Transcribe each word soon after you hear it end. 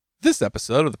This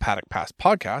episode of the Paddock Pass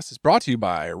podcast is brought to you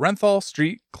by Renthal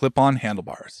Street Clip-On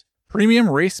Handlebars. Premium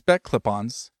race spec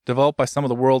clip-ons developed by some of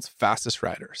the world's fastest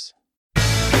riders.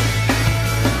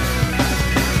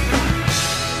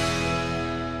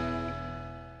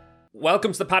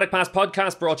 Welcome to the Paddock Pass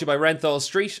podcast, brought to you by Renthal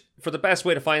Street. For the best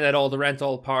way to find out all the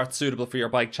rental parts suitable for your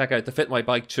bike, check out the Fit My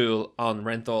Bike tool on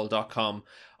renthal.com.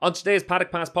 On today's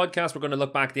Paddock Pass podcast, we're going to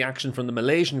look back at the action from the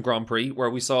Malaysian Grand Prix, where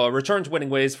we saw a return to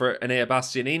winning ways for Enea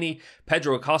Bastianini,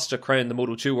 Pedro Acosta crowned the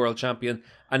Moto2 World Champion,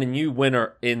 and a new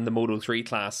winner in the Moto3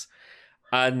 class.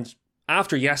 And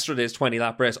after yesterday's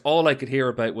 20-lap race, all I could hear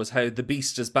about was how the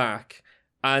beast is back.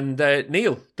 And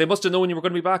Neil, they must have known you were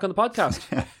going to be back on the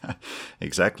podcast.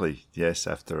 Exactly. Yes,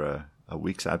 after a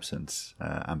week's absence,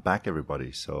 I'm back,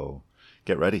 everybody. So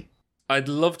get ready. I'd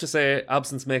love to say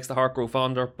absence makes the heart grow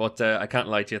fonder, but I can't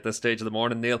lie to you at this stage of the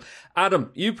morning, Neil.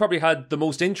 Adam, you probably had the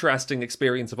most interesting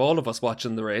experience of all of us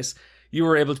watching the race. You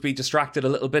were able to be distracted a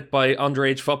little bit by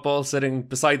underage football, sitting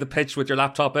beside the pitch with your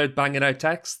laptop out, banging out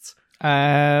texts.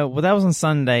 Well, that was on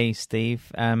Sunday,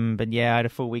 Steve. But yeah, I had a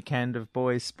full weekend of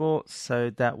boys' sports. So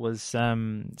that was,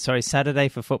 Saturday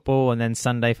for football and then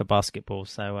Sunday for basketball.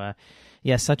 So,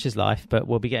 yeah, such is life. But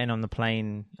we'll be getting on the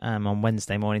plane on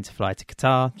Wednesday morning to fly to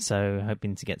Qatar. So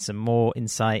hoping to get some more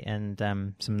insight and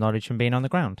some knowledge from being on the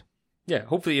ground. Yeah,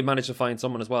 hopefully you manage to find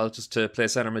someone as well just to play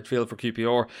centre midfield for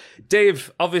QPR.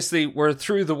 Dave, obviously we're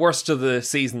through the worst of the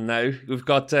season now. We've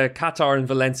got Qatar and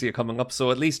Valencia coming up, so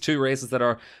at least two races that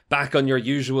are back on your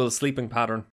usual sleeping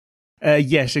pattern.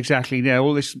 Yes, exactly. Yeah,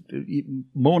 all this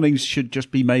mornings should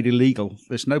just be made illegal.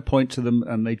 There's no point to them,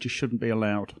 and they just shouldn't be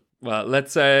allowed. Well,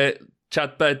 let's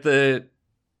chat about the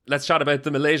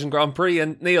Malaysian Grand Prix.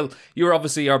 And Neil, you were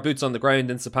obviously our boots on the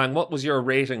ground in Sepang. What was your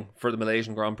rating for the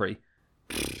Malaysian Grand Prix?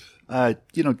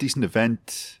 Decent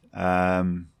event,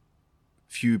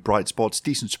 few bright spots,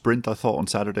 decent sprint I thought on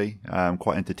Saturday,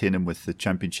 quite entertaining with the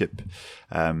championship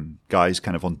guys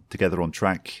kind of together on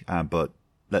track, but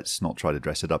let's not try to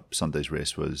dress it up. Sunday's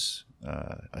race was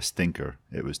a stinker.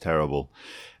 It was terrible.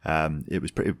 It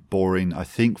was pretty boring. I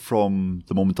think from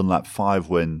the moment on lap 5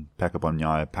 when Pecco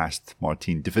Bagnaia passed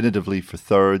Martin definitively for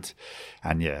third,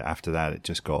 and yeah, after that it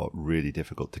just got really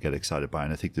difficult to get excited by.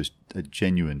 And I think there's a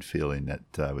genuine feeling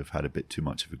that we've had a bit too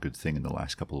much of a good thing in the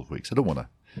last couple of weeks. I don't want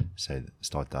to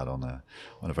start that on a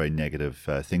very negative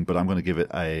thing, but I'm going to give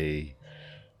it a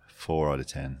 4 out of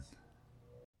 10.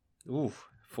 Ooh,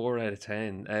 4 out of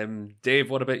 10.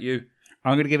 Dave, what about you?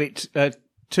 I'm going to give it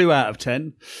 2 out of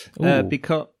 10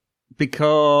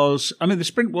 because I mean the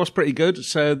sprint was pretty good,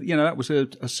 so that was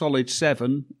a solid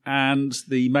 7, and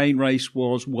the main race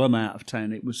was 1 out of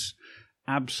 10. It was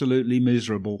absolutely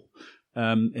miserable.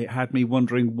 It had me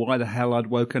wondering why the hell I'd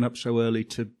woken up so early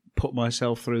to put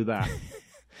myself through that.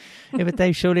 Yeah, but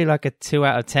Dave, surely like a 2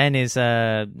 out of 10 is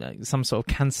some sort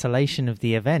of cancellation of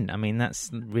the event. I mean,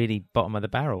 that's really bottom of the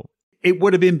barrel. It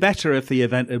would have been better if the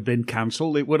event had been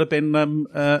cancelled. It would have been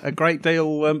a great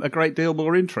deal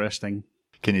more interesting.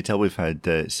 Can you tell we've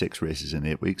had 6 races in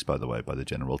 8 weeks, by the way, by the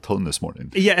general tone this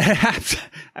morning? Yeah,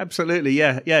 absolutely.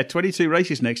 Yeah. 22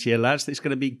 races next year, lads. It's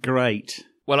going to be great.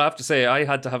 Well, I have to say, I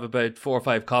had to have about 4 or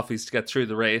 5 coffees to get through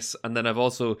the race, and then I've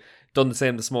also done the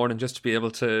same this morning just to be able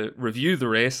to review the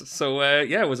race. So,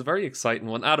 it was a very exciting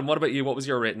one. Adam, what about you? What was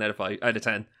your rating out of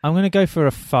 10? I'm going to go for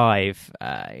a 5.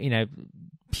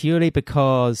 Purely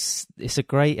because it's a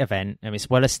great event and it's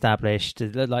well established.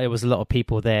 It looked like there was a lot of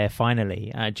people there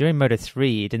finally. During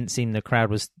Moto3, it didn't seem the crowd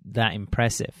was that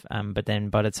impressive. But then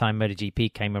by the time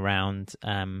MotoGP came around,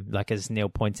 like as Neil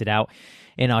pointed out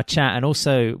in our chat, and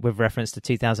also with reference to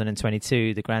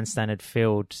 2022, the grandstand had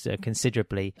filled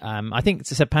considerably. I think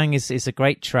Sepang is a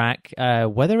great track.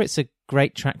 Whether it's a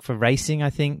great track for racing,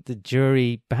 I think the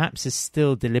jury perhaps is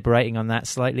still deliberating on that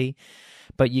slightly.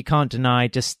 But you can't deny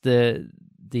just the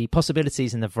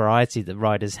possibilities and the variety that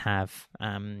riders have,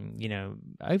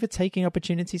 overtaking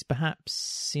opportunities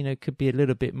perhaps, could be a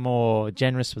little bit more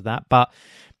generous with that. But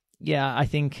yeah, I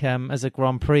think as a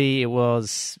Grand Prix, it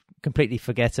was completely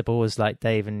forgettable, as like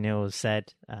Dave and Neil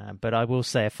said. But I will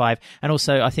say a 5. And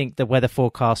also, I think the weather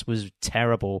forecast was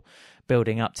terrible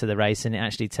building up to the race, and it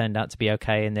actually turned out to be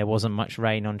okay. And there wasn't much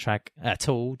rain on track at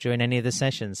all during any of the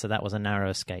sessions. So that was a narrow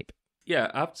escape.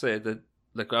 Yeah, I have to say that.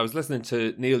 Like, I was listening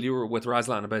to Neil, you were with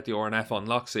Razlan about the RNF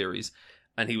Unlock series,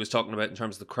 and he was talking about in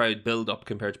terms of the crowd build-up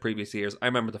compared to previous years. I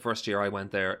remember the first year I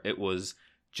went there, it was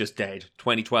just dead.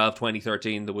 2012,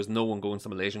 2013, there was no one going to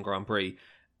the Malaysian Grand Prix.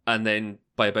 And then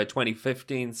by about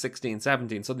 2015, 16,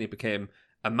 17, suddenly it became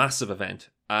a massive event.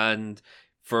 And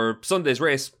for Sunday's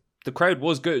race, the crowd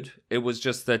was good. It was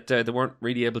just that they weren't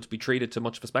really able to be treated to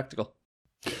much of a spectacle.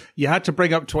 You had to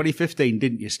bring up 2015,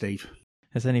 didn't you, Steve?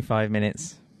 It's only 5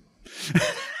 minutes.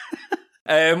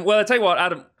 Well, I'll tell you what,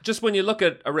 Adam, just when you look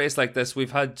at a race like this,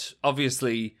 we've had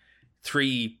obviously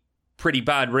 3 pretty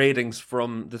bad ratings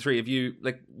from the 3 of you.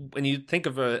 Like, when you think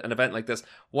of an event like this,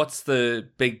 what's the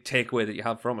big takeaway that you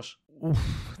have from it?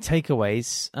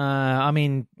 Takeaways. I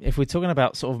mean, if we're talking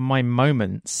about sort of my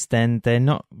moments, then they're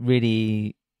not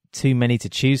really too many to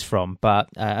choose from. But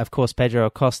of course, Pedro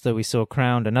Acosta, we saw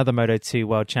crowned another Moto2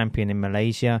 world champion in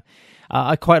Malaysia.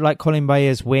 I quite like Colin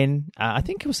Bayer's win. I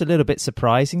think it was a little bit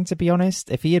surprising, to be honest.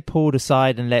 If he had pulled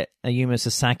aside and let Ayumu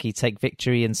Sasaki take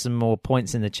victory and some more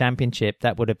points in the championship,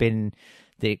 that would have been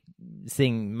the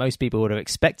thing most people would have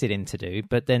expected him to do.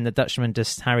 But then the Dutchman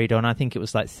just harried on. I think it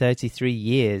was like 33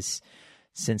 years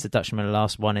since the Dutchman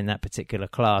last won in that particular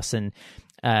class. And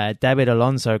David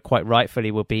Alonso quite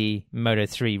rightfully will be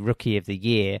Moto3 Rookie of the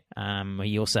Year.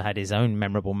 He also had his own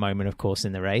memorable moment, of course,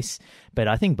 in the race. But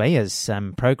I think Bayer's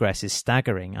progress is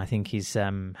staggering. I think he's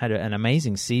had an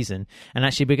amazing season. And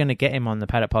actually, we're going to get him on the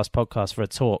Paddock Pass podcast for a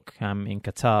talk in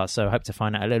Qatar. So I hope to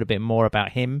find out a little bit more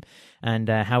about him and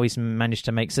how he's managed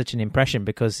to make such an impression,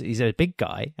 because he's a big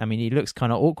guy. I mean, he looks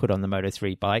kind of awkward on the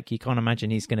Moto3 bike. You can't imagine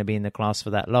he's going to be in the class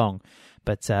for that long.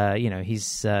 But,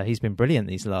 he's been brilliant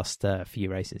these last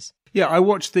few races. Yeah, I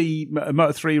watched the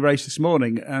Moto3 race this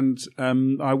morning, and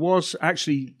I was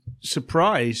actually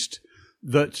surprised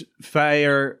that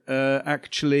Fayer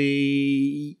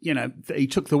actually, he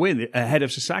took the win ahead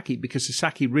of Sasaki, because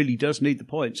Sasaki really does need the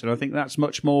points. And I think that's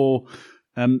much more...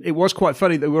 it was quite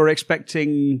funny that we were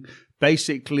expecting...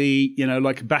 basically,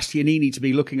 like Bastianini to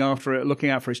be looking out for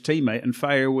his teammate, and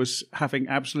Fayer was having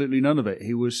absolutely none of it.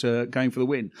 He was going for the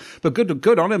win. But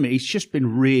good on him. He's just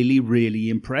been really, really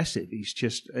impressive. He's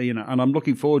just, and I'm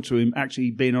looking forward to him actually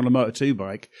being on a Moto2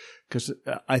 bike, because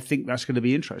I think that's going to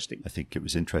be interesting. I think it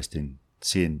was interesting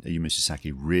seeing Ayumu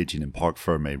Sasaki raging in Parc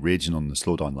Ferme, raging on the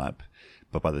slowdown lap.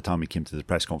 But by the time he came to the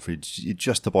press conference, he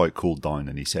just about cooled down,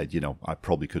 and he said, I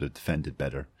probably could have defended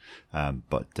better.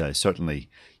 But certainly,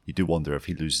 you do wonder if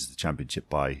he loses the championship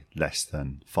by less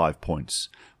than 5 points,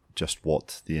 just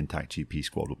what the intact GP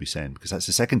squad will be saying. Because that's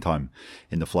the second time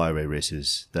in the flyaway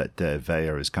races that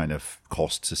Weyer has kind of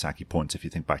cost Sasaki points, if you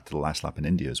think back to the last lap in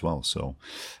India as well. So,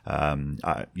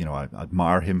 I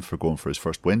admire him for going for his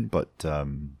first win. But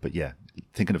yeah,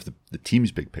 thinking of the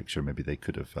team's big picture, maybe they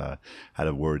could have had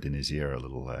a word in his ear a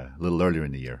little earlier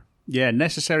in the year. Yeah,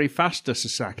 necessary faster,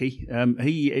 Sasaki.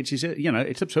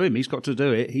 It's up to him. He's got to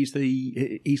do it. He's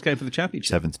going for the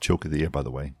championship. 7th choke of the year, by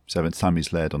the way. 7th time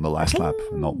he's led on the last lap,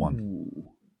 and not one.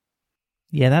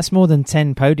 Yeah, that's more than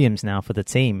 10 podiums now for the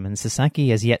team, and Sasaki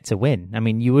has yet to win. I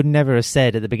mean, you would never have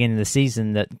said at the beginning of the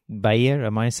season that Bayer,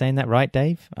 am I saying that right,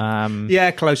 Dave?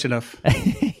 Yeah, close enough.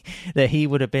 That he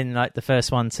would have been like the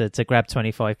first one to grab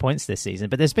 25 points this season.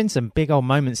 But there's been some big old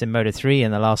moments in Moto3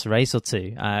 in the last race or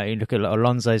two. You look at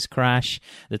Alonso's crash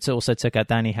that also took out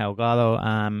Dani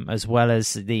Helgado, as well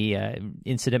as the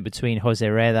incident between Jose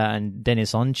Reda and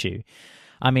Denis Onchu.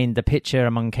 I mean, the picture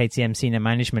among KTM senior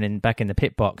management back in the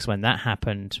pit box when that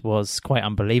happened was quite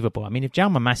unbelievable. I mean, if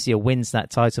Jaume Masia wins that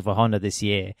title for Honda this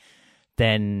year,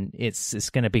 then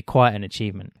it's going to be quite an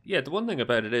achievement. Yeah, the one thing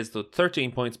about it is, though,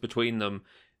 13 points between them.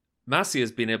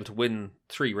 Masia's been able to win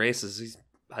 3 races. He's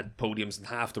had podiums in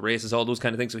half the races, all those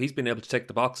kind of things. So he's been able to tick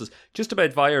the boxes. Just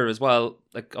about Weyer as well.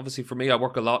 Like, obviously for me, I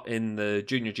work a lot in the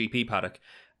junior GP paddock,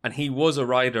 and he was a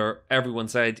rider. Everyone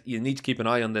said, you need to keep an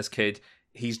eye on this kid.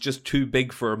 He's just too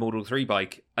big for a Moto3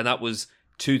 bike. And that was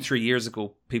 2-3 years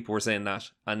ago, people were saying that.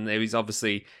 And now he's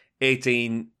obviously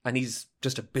 18, and he's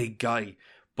just a big guy.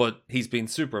 But he's been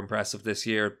super impressive this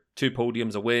year. 2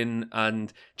 podiums, a win,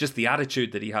 and just the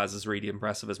attitude that he has is really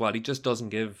impressive as well. He just doesn't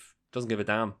give a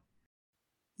damn.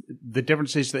 The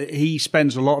difference is that he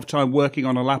spends a lot of time working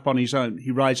on a lap on his own. He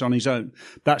rides on his own.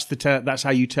 That's how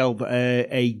you tell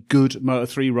a good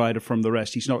Moto3 rider from the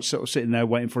rest. He's not sort of sitting there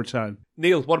waiting for a turn.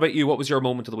 Neil, what about you? What was your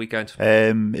moment of the weekend?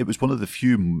 It was one of the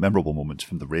few memorable moments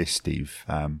from the race, Steve.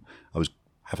 I was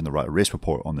having to write a race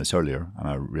report on this earlier, and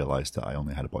I realised that I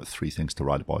only had about 3 things to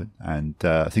write about. And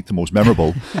I think the most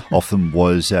memorable of them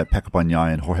was Pecco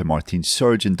Bagnaia and Jorge Martin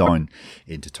surging down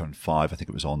into turn 5. I think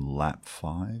it was on lap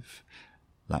 5.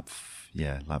 Lap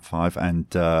 5. And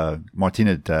Martin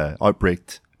had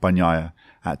outbraked Bagnaia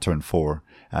at turn 4.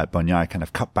 Bagnaia kind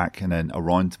of cut back and then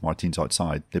around Martin's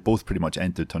outside. They both pretty much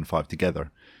entered turn 5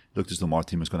 together. Looked as though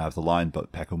Martin was going to have the line,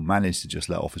 but Pecco managed to just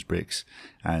let off his brakes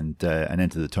and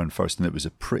enter the turn first. And it was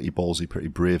a pretty ballsy, pretty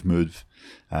brave move.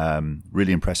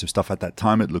 Really impressive stuff. At that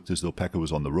time, it looked as though Pecco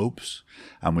was on the ropes,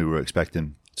 and we were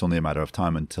expecting it's only a matter of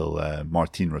time until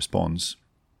Martin responds.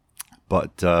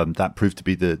 But that proved to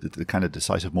be the kind of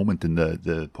decisive moment in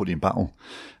the podium battle.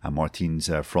 And Martin's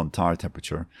front tyre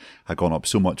temperature had gone up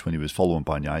so much when he was following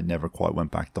Bagnaia, it never quite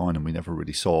went back down, and we never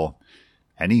really saw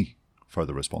any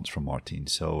further response from Martin.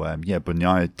 So,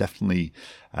 Bagnaia definitely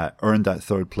earned that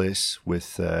third place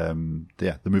with the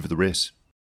move of the race.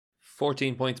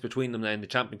 14 points between them now in the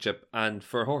championship. And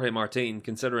for Jorge Martin,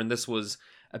 considering this was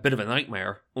a bit of a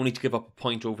nightmare, only to give up a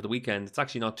point over the weekend, it's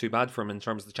actually not too bad for him in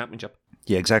terms of the championship.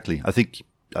 Yeah, exactly. I think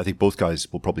both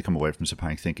guys will probably come away from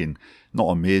Sepang thinking not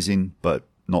amazing, but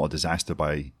not a disaster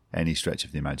by any stretch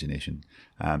of the imagination.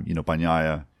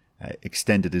 Bagnaia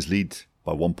extended his lead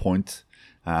by 1 point,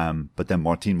 but then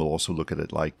Martin will also look at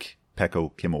it like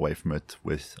Pecco came away from it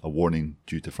with a warning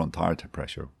due to front tyre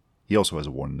pressure. He also has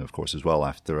a warning, of course, as well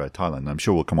after Thailand. I'm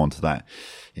sure we'll come on to that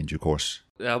in due course.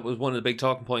 That was one of the big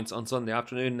talking points on Sunday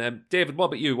afternoon. David, what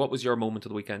about you? What was your moment of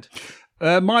the weekend?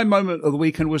 My moment of the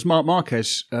weekend was Marc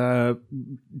Marquez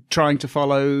trying to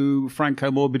follow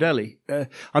Franco Morbidelli.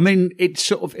 It's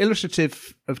sort of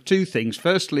illustrative of two things.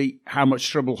 Firstly, how much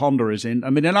trouble Honda is in.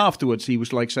 And afterwards he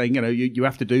was like saying, you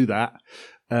have to do that.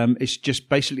 It's just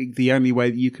basically the only way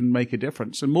that you can make a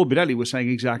difference. And Morbidelli was saying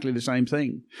exactly the same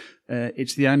thing.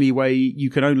 It's the only way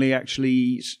you can only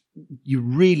actually, you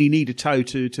really need a toe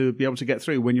to be able to get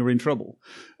through when you're in trouble.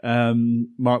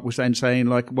 Mark was then saying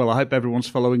I hope everyone's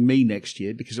following me next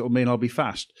year because it'll mean I'll be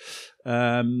fast.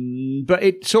 But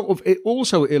it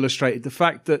also illustrated the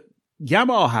fact that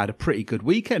Yamaha had a pretty good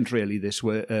weekend, really, this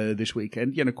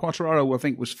weekend. Quartararo, I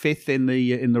think, was fifth in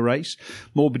the race.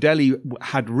 Morbidelli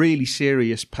had really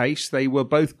serious pace. They were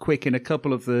both quick in a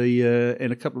couple of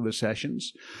the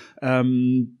sessions.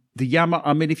 The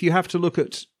Yamaha. If you have to look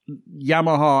at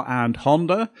Yamaha and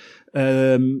Honda,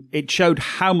 it showed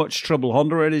how much trouble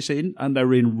Honda is in, and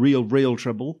they're in real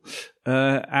trouble.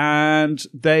 And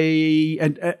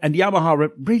Yamaha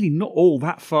are really not all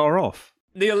that far off.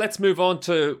 Neil, let's move on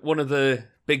to one of the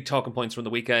big talking points from the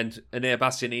weekend. Enea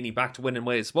Bastianini back to winning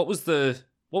ways. What was the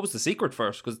secret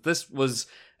first? Because this was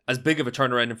as big of a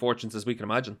turnaround in fortunes as we can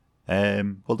imagine.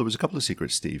 Well, there was a couple of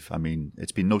secrets, Steve.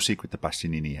 It's been no secret that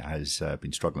Bastianini has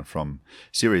been struggling from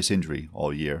serious injury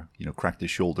all year. Cracked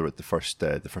his shoulder at the first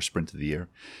sprint of the year.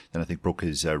 Then I think broke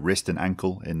his wrist and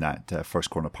ankle in that first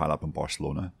corner pile-up in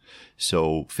Barcelona.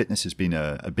 So fitness has been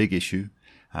a big issue.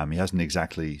 He hasn't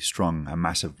exactly strung a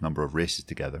massive number of races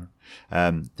together.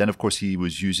 Then, of course, he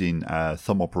was using a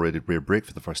thumb-operated rear brake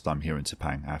for the first time here in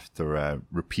Sepang after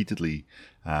repeatedly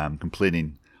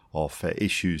complaining of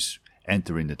issues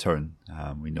entering the turn.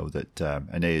 We know that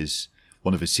Enea's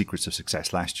one of his secrets of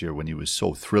success last year when he was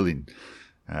so thrilling,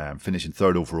 finishing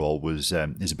third overall, was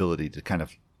his ability to kind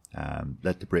of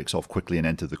let the brakes off quickly and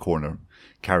enter the corner,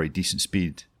 carry decent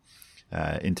speed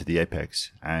into the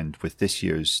apex. And with this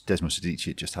year's Desmos Adichie,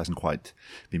 it just hasn't quite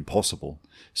been possible.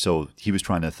 So he was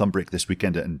trying to thumb brake this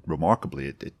weekend, and remarkably,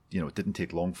 it didn't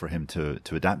take long for him to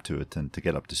adapt to it and to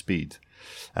get up to speed.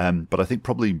 But I think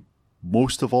probably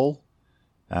most of all,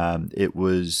 it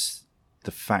was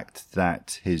the fact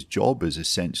that his job is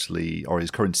essentially, or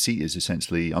his current seat is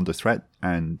essentially under threat,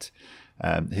 and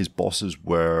his bosses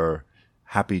were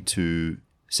happy to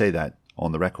say that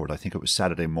on the record. I think it was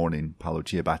Saturday morning, Paolo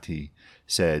Giabatti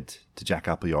said to Jack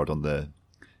Appleyard on the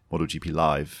MotoGP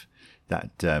Live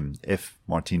that if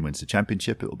Martin wins the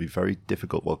championship, it will be very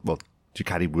difficult. Well,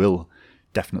 Ducati will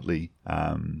definitely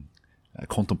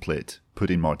contemplate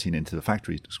putting Martin into the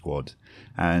factory squad.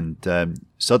 And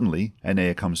suddenly,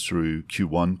 Enea comes through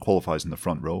Q1, qualifies in the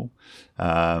front row,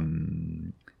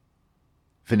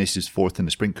 finishes fourth in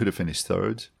the sprint, could have finished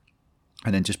third,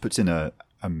 and then just puts in a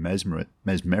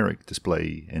mesmeric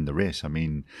display in the race.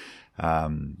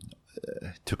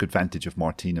 Took advantage of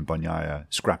Martin and Bagnaia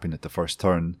scrapping at the first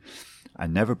turn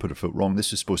and never put a foot wrong.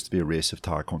 This was supposed to be a race of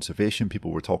tyre conservation.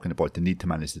 People were talking about the need to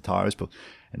manage the tyres, but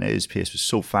Enea's pace was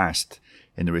so fast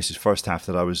in the race's first half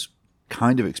that I was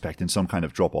kind of expecting some kind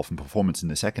of drop-off in performance in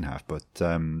the second half, but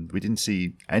we didn't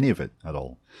see any of it at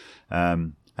all.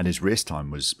 And his race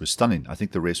time was stunning. I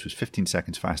think the race was 15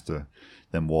 seconds faster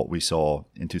than what we saw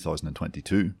in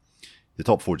 2022. The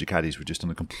top four Ducatis were just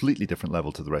on a completely different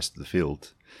level to the rest of the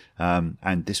field.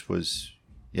 And this was,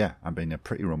 a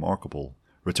pretty remarkable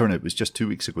return. It was just 2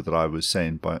 weeks ago that I was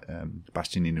saying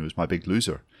Bastianini was my big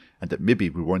loser and that maybe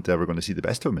we weren't ever going to see the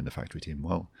best of him in the factory team.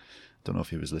 Well, I don't know if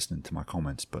he was listening to my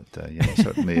comments, but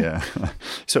certainly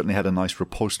had a nice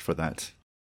riposte for that.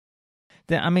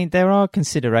 There are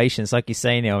considerations, like you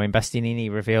say, Neil.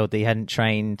 Bastianini revealed that he hadn't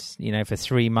trained, for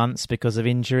 3 months because of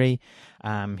injury.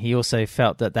 He also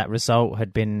felt that result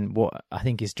had been what I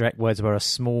think his direct words were, a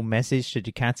small message to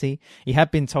Ducati. He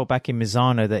had been told back in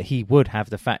Misano that he would have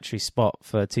the factory spot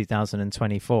for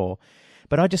 2024.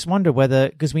 But I just wonder whether,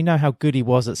 because we know how good he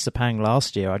was at Sepang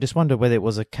last year, I just wonder whether it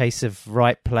was a case of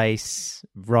right place,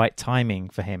 right timing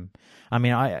for him.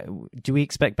 Do we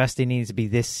expect Bastianini to be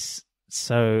this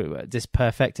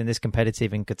perfect and this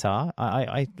competitive in Qatar?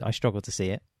 I struggle to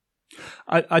see it.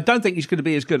 I don't think he's going to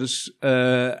be as good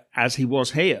as he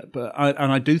was here, but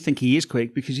I do think he is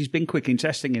quick because he's been quick in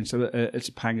testing at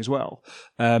Sepang as well.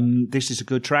 This is a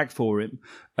good track for him,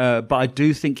 but I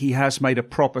do think he has made a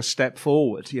proper step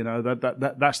forward.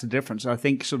 That's the difference. I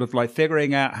think sort of like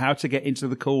figuring out how to get into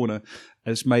the corner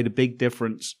has made a big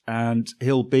difference, and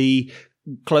he'll be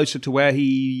closer to where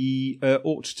he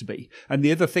ought to be. And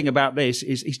the other thing about this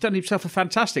is he's done himself a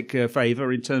fantastic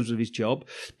favour in terms of his job,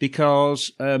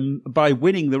 because by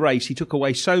winning the race, he took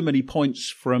away so many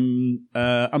points from,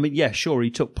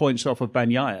 he took points off of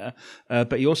Bagnaia,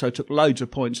 but he also took loads of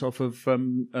points off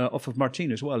of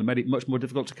Martin as well, and made it much more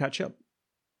difficult to catch up.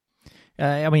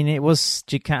 It was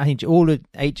Ducati. All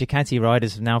 8 Ducati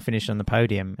riders have now finished on the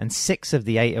podium, and 6 of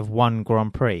the 8 have won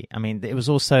Grand Prix. It was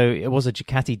a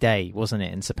Ducati day, wasn't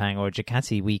it, in Sepang, or a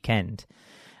Ducati weekend?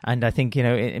 And I think,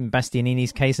 in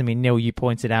Bastianini's case, Neil, you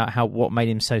pointed out what made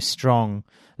him so strong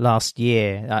last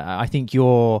year. I think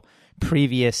your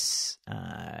previous,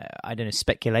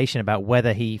 speculation about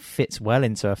whether he fits well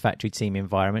into a factory team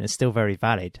environment is still very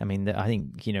valid. I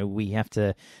think, we have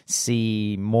to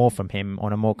see more from him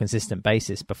on a more consistent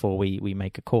basis before we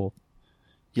make a call.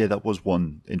 Yeah, that was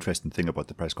one interesting thing about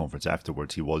the press conference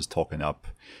afterwards. He was talking up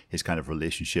his kind of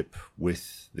relationship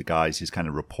with the guys, his kind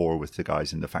of rapport with the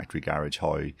guys in the factory garage,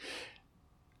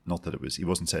 not that he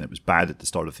wasn't saying it was bad at the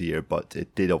start of the year, but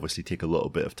it did obviously take a little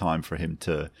bit of time for him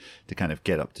to kind of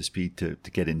get up to speed, to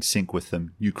get in sync with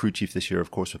them. New crew chief this year,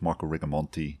 of course, with Marco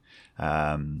Rigamonti,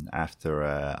 after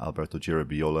Alberto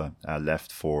Girabiola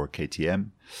left for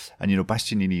KTM. And,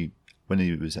 Bastianini, when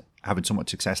he was having so much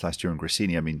success last year in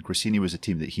Gresini, Gresini was a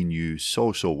team that he knew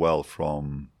so well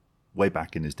from way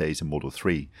back in his days in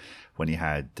Moto3, when he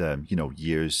had,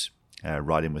 years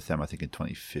riding with them, I think in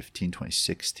 2015,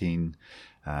 2016,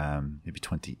 maybe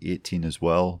 2018 as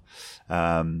well.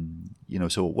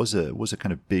 So it was a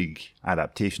kind of big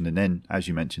adaptation. And then, as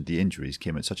you mentioned, the injuries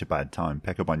came at such a bad time.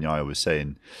 Pecco Bagnaia was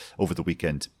saying over the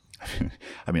weekend,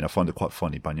 I found it quite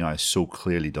funny. Bagnaia so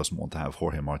clearly doesn't want to have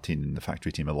Jorge Martin in the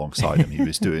factory team alongside him. He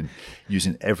was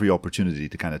using every opportunity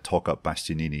to kind of talk up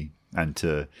Bastianini and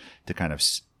to kind of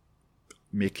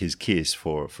make his case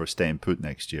for staying put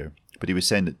next year. But he was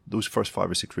saying that those first 5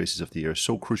 or 6 races of the year are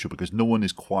so crucial because no one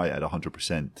is quite at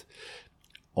 100%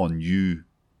 on new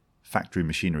factory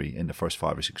machinery in the first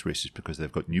 5 or 6 races because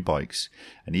they've got new bikes.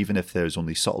 And even if there's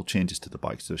only subtle changes to the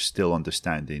bikes, they're still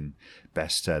understanding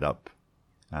best setup,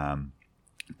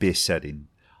 base setting,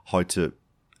 how to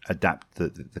adapt the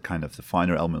kind of the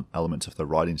finer elements of their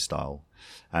riding style.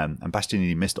 And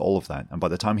Bastianini missed all of that. And by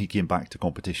the time he came back to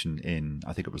competition in,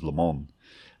 I think it was Le Mans,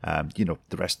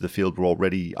 the rest of the field were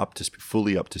already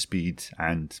fully up to speed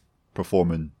and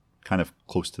performing kind of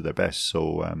close to their best.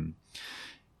 So, I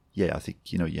think,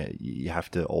 you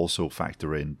have to also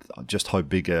factor in just how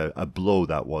big a blow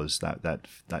that was, that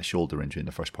shoulder injury in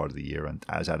the first part of the year. And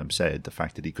as Adam said, the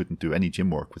fact that he couldn't do any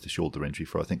gym work with the shoulder injury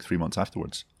for, I think, 3 months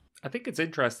afterwards. I think it's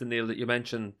interesting, Neil, that you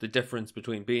mentioned the difference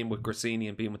between being with Gresini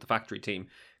and being with the factory team.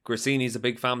 Gresini's a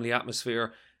big family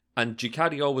atmosphere, and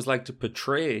Ducati always like to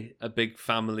portray a big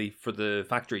family for the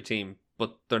factory team,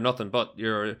 but they're nothing but.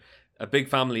 You're a big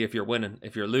family if you're winning.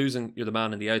 If you're losing, you're the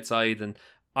man on the outside. And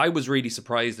I was really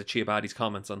surprised at Chiabati's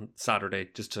comments on Saturday,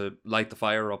 just to light the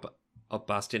fire up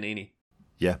Bastianini.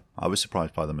 Yeah, I was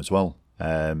surprised by them as well.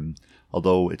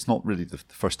 Although it's not really the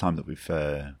first time that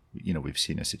we've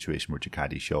seen a situation where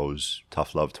Ducati shows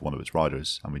tough love to one of its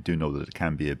riders, and we do know that it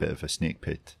can be a bit of a snake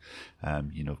pit.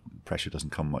 Pressure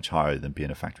doesn't come much higher than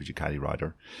being a factory Ducati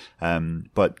rider.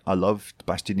 But I loved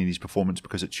Bastianini's performance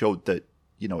because it showed that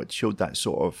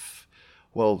sort of,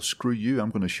 well, screw you, I'm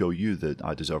going to show you that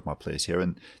I deserve my place here.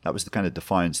 And that was the kind of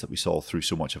defiance that we saw through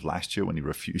so much of last year when he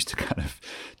refused to kind of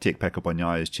take Pecco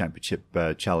Bagnaia's championship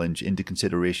challenge into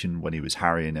consideration, when he was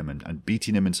harrying him and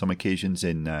beating him in some occasions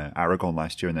in Aragon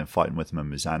last year, and then fighting with him in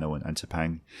Misano and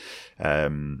Sepang.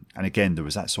 And again, there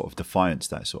was that sort of defiance,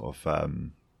 that sort of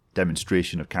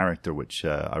demonstration of character, which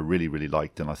I really, really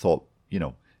liked. And I thought,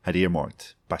 had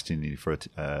earmarked Bastianini for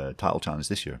a title challenge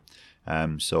this year.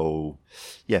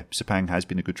 Sepang has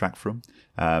been a good track for him.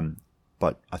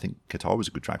 but I think Qatar was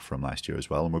a good track for him last year as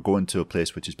well. And we're going to a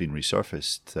place which has been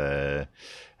resurfaced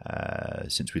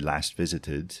since we last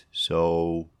visited.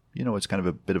 So, it's kind of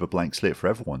a bit of a blank slate for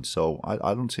everyone. So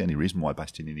I don't see any reason why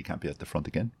Bastianini can't be at the front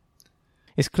again.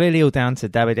 It's clearly all down to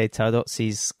Davide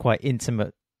Tardozzi's quite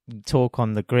intimate talk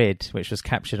on the grid, which was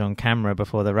captured on camera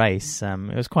before the race.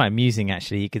 It was quite amusing,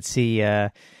 actually. You could see, I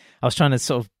was trying to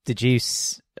sort of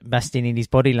deduce Bastianini's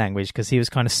body language because he was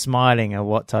kind of smiling at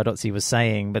what Tardozzi was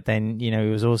saying, but then, he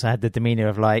was also had the demeanour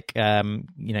of like, can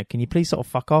you please sort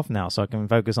of fuck off now so I can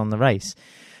focus on the race?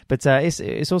 But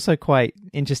it's also quite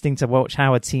interesting to watch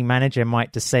how a team manager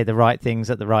might just say the right things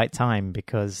at the right time,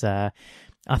 because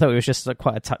I thought it was just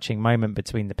quite a touching moment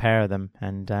between the pair of them,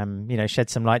 and shed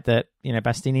some light that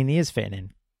Bastianini is fitting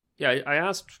in. Yeah, I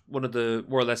asked one of the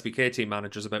World SBK team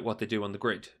managers about what they do on the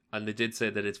grid, and they did say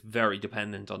that it's very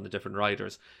dependent on the different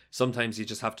riders. Sometimes you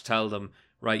just have to tell them,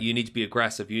 right, you need to be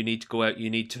aggressive, you need to go out, you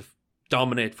need to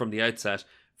dominate from the outset.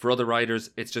 For other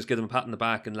riders, it's just give them a pat on the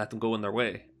back and let them go on their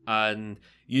way. And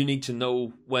you need to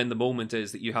know when the moment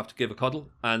is that you have to give a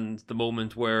cuddle and the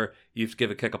moment where you have to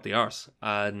give a kick up the arse.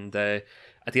 And at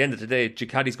the end of the day,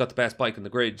 Ducati's got the best bike on the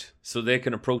grid, so they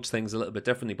can approach things a little bit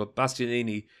differently. But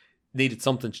Bastianini needed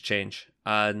something to change,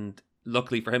 and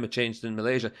luckily for him it changed in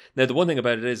Malaysia. Now the one thing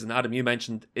about it is, and Adam, you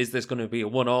mentioned, is this going to be a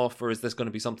one-off or is this going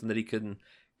to be something that he can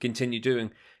continue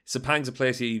doing? Sepang's a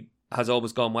place he has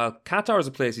always gone well. Qatar is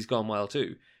a place he's gone well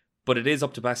too, but it is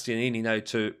up to Bastianini now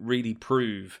to really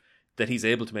prove that he's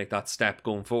able to make that step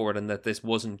going forward, and that this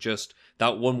wasn't just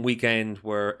that one weekend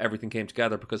where everything came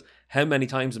together. Because how many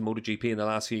times in MotoGP in the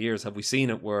last few years have we seen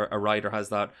it where a rider has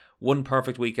that one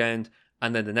perfect weekend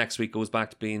and then the next week goes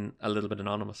back to being a little bit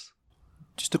anonymous?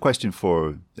 Just a question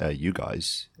for you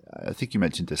guys. I think you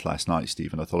mentioned this last night,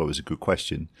 Stephen. I thought it was a good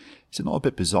question. Is it not a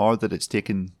bit bizarre that it's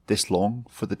taken this long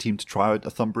for the team to try out a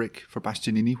thumb brake for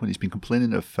Bastianini when he's been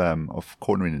complaining of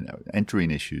cornering and entering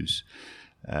issues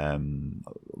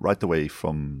right the way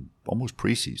from almost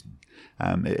pre-season?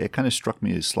 It kind of struck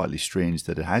me as slightly strange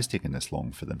that it has taken this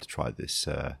long for them to try this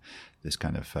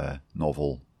kind of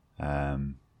novel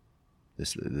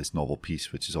this novel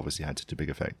piece, which has obviously had such a big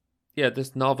effect. Yeah,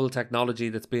 this novel technology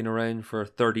that's been around for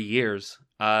 30 years,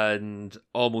 and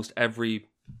almost every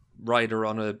rider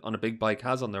on a big bike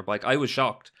has on their bike. I was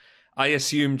shocked. I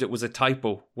assumed it was a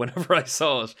typo whenever I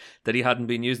saw it, that he hadn't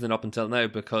been using it up until now,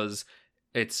 because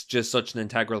it's just such an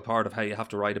integral part of how you have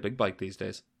to ride a big bike these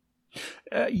days.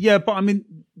 Yeah, but I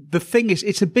mean, the thing is,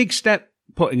 it's a big step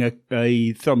putting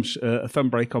a thumb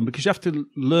brake on, because you have to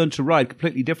learn to ride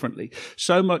completely differently.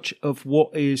 So much of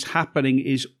what is happening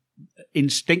is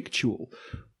instinctual.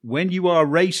 When you are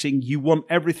racing, you want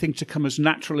everything to come as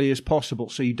naturally as possible,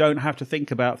 so you don't have to think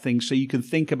about things, so you can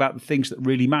think about the things that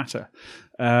really matter.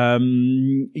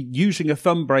 Using a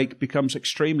thumb brake becomes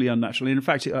extremely unnatural. And in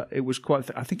fact, it was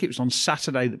I think it was on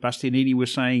Saturday that Bastianini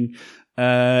was saying,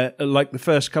 like the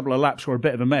first couple of laps were a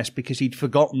bit of a mess because he'd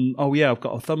forgotten, oh yeah, I've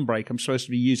got a thumb brake, I'm supposed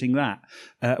to be using that.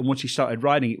 And once he started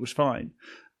riding, it was fine.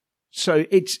 So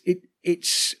it's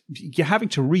you're having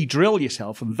to re-drill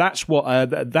yourself, and that's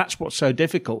what's so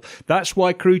difficult. That's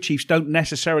why crew chiefs don't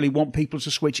necessarily want people to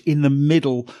switch in the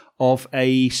middle of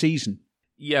a season.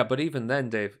 Yeah, but even then,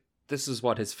 Dave, this is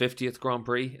what, his 50th Grand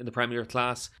Prix in the Premier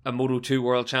class, a Moto2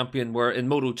 world champion, where in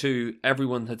Moto2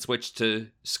 everyone had switched to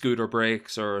scooter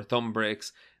brakes or thumb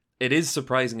brakes. It is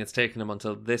surprising it's taken him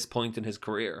until this point in his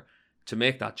career to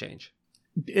make that change.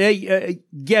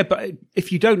 Yeah, but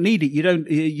if you don't need it, you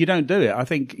don't do it. I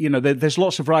think, there's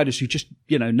lots of riders who just,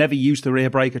 never use the rear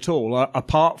brake at all,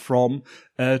 apart from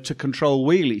to control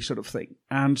wheelie sort of thing.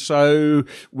 And so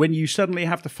when you suddenly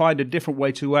have to find a different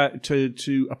way to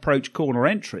approach corner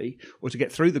entry or to get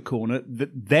through the corner,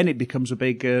 then it becomes a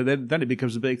big then it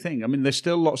becomes a big thing. I mean, there's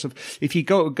still lots of, if you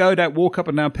go down, walk up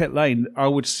and down pit lane, I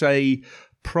would say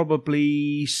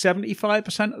probably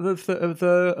 75%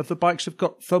 of the bikes have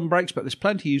got thumb brakes, but there's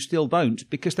plenty who still don't,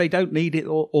 because they don't need it,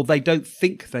 or they don't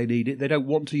think they need it. They don't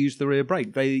want to use the rear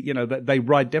brake. They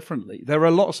ride differently. There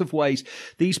are lots of ways.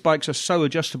 These bikes are so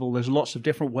adjustable. There's lots of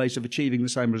different ways of achieving the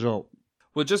same result.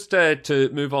 Well, just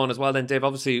to move on as well then, Dave,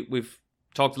 obviously we've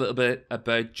talked a little bit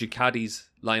about Ducati's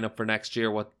lineup for next year,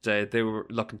 what they were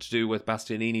looking to do with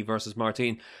Bastianini versus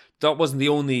Martin. That wasn't the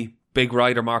only big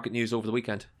rider market news over the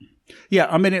weekend. Yeah,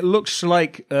 I mean, it looks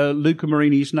like Luca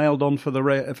Marini's nailed on for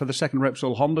the second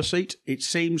Repsol Honda seat. It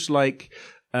seems like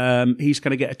he's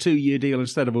going to get a 2-year deal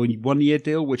instead of a 1-year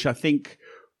deal, which I think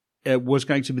was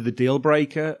going to be the deal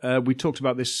breaker. We talked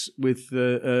about this with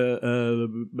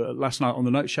last night on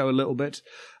the Note Show a little bit.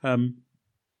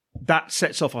 That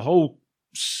sets off a whole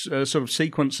sort of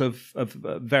sequence of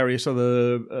various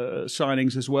other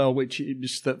signings as well, which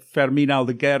is that Fermín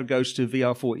Aldeguer goes to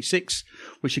VR46,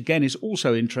 which again is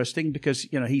also interesting because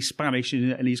he's Spanish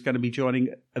and he's going to be joining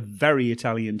a very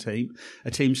Italian team,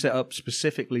 a team set up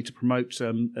specifically to promote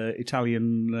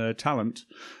Italian talent.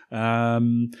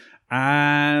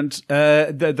 And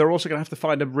they're also going to have to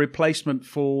find a replacement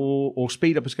or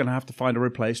Speed Up is going to have to find a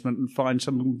replacement and find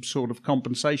some sort of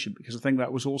compensation, because I think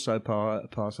that was also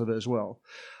part of it as well.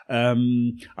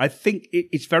 I think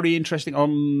it's very interesting.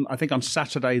 On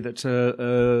Saturday that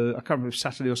I can't remember if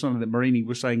Saturday or something, that Marini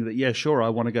was saying that I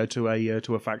want to go to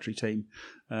a factory team.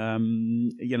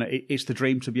 It's the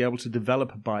dream to be able to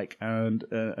develop a bike and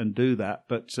do that.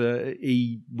 But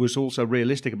he was also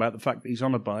realistic about the fact that he's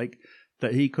on a bike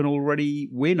that he can already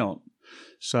win on.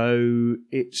 So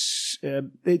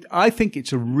I think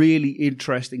it's a really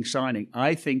interesting signing.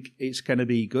 I think it's going to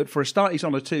be good. For a start, he's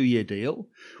on a 2-year deal,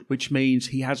 which means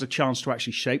he has a chance to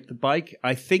actually shape the bike.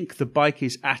 I think the bike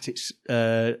is at its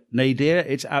nadir.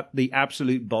 It's at the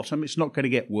absolute bottom. It's not going to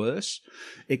get worse.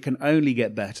 It can only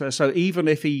get better. So even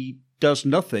if he does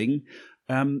nothing,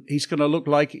 he's going to look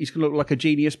like a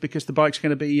genius, because the bike's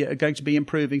going to be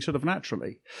improving sort of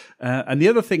naturally. And the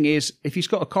other thing is, if he's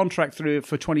got a contract through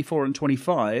for 24 and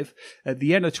 25, at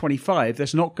the end of 25,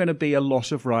 there's not going to be a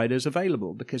lot of riders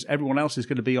available, because everyone else is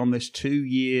going to be on this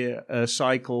 2-year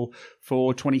cycle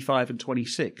for 25 and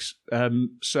 26.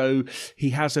 So he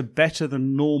has a better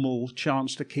than normal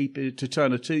chance to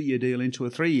turn a 2-year deal into a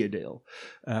 3-year deal.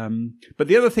 But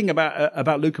the other thing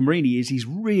about Luca Marini is he's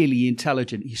really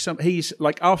intelligent. He's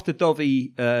like, after Dovizioso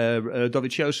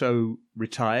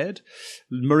retired,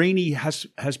 Marini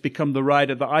has become the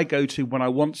rider that I go to when I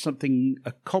want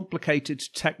a complicated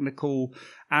technical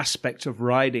aspect of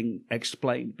riding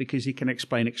explained, because he can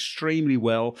explain extremely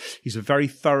well. He's a very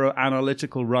thorough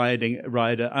analytical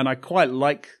rider, and I quite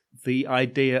like the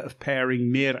idea of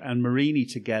pairing Mir and Marini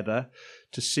together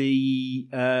to see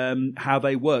how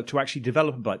they work to actually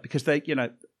develop a bike, because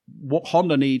what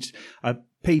Honda needs are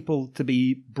people to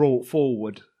be brought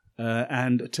forward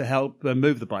and to help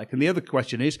move the bike. And the other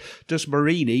question is, does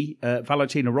Marini,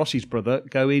 Valentino Rossi's brother,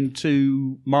 go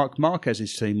into Marc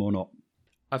Marquez's team or not?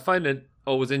 I find it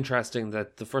always interesting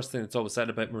that the first thing that's always said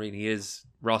about Marini is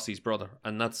Rossi's brother,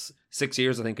 and that's 6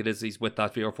 years, I think it is, he's with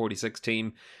that VR46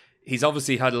 team. He's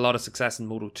obviously had a lot of success in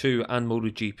Moto2 and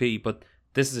MotoGP, but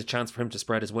this is a chance for him to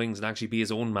spread his wings and actually be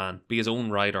his own man, be his own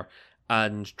rider,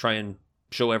 and try and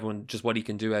show everyone just what he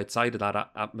can do outside of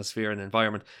that atmosphere and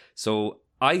environment. So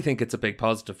I think it's a big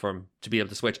positive for him to be able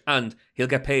to switch, and he'll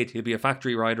get paid. He'll be a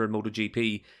factory rider in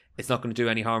MotoGP. It's not going to do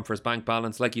any harm for his bank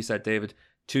balance. Like you said, David,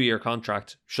 2-year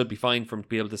contract should be fine for him to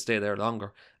be able to stay there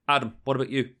longer. Adam, what about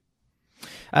you?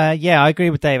 I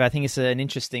agree with Dave. I think it's an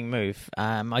interesting move.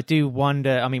 I do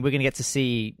wonder, we're going to get to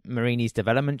see Marini's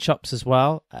development chops as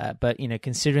well, but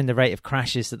considering the rate of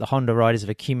crashes that the Honda riders have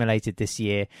accumulated this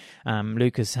year,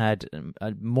 Luca's had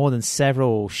more than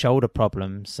several shoulder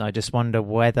problems. I just wonder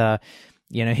whether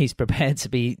he's prepared to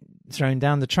be thrown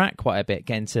down the track quite a bit,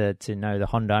 getting to know the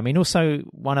Honda. Also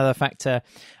one other factor,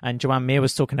 and Joan Mir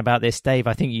was talking about this, Dave,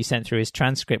 I think you sent through his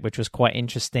transcript, which was quite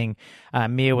interesting.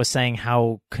 Mir was saying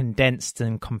how condensed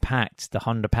and compact the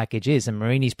Honda package is, and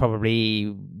Marini's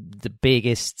probably the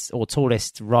biggest or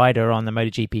tallest rider on the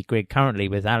MotoGP grid currently,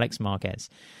 with Alex Marquez.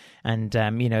 And,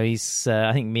 he's,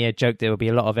 I think Mir joked there will be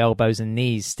a lot of elbows and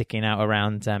knees sticking out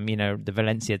around, the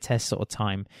Valencia test sort of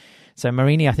time. So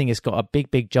Marini, I think, has got a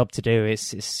big job to do.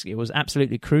 It was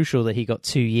absolutely crucial that he got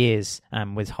 2 years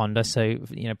with Honda. So,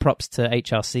 props to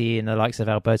HRC and the likes of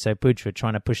Alberto Puig for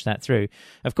trying to push that through.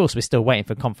 Of course, we're still waiting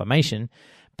for confirmation,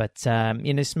 but,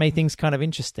 it's made things kind of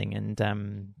interesting.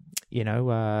 And,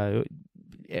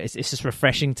 it's just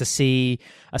refreshing to see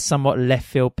a somewhat left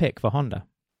field pick for Honda.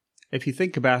 If you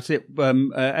think about it,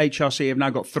 HRC have now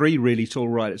got 3 really tall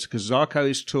riders, because Zarco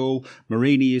is tall,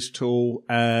 Marini is tall,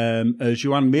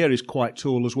 Joan Mir is quite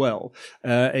tall as well.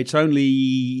 It's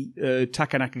only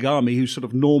Taka Nakagami who's sort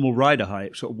of normal rider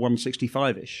height, sort of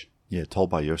 165-ish. Yeah, tall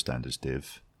by your standards,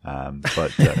 Dave.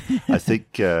 But I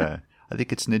think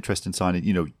it's an interesting sign.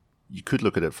 You could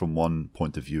look at it from one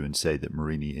point of view and say that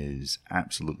Marini is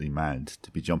absolutely mad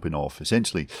to be jumping off.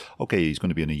 Essentially, okay, he's going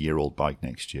to be on a year-old bike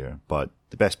next year, but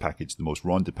the best package, the most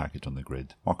rounded package on the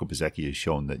grid. Marco Bezzecchi has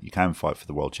shown that you can fight for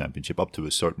the World Championship up to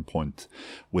a certain point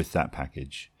with that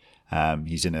package.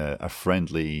 He's in a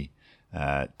friendly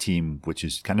team which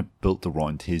is kind of built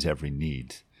around his every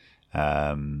need.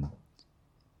 Why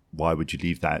would you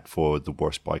leave that for the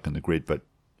worst bike on the grid? But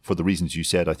for the reasons you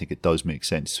said, I think it does make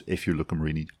sense if you're looking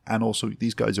Marini. And also,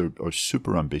 these guys are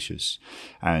super ambitious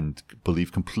and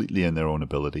believe completely in their own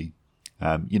ability.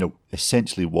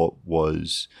 Essentially what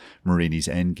was Marini's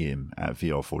end game at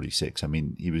VR46. I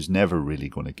mean, he was never really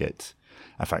going to get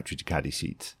a factory Ducati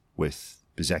seat with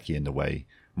Bezzecchi in the way,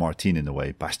 Martin in the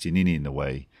way, Bastianini in the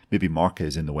way, maybe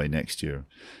Marquez in the way next year.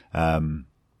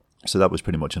 So that was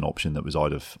pretty much an option that was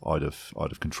out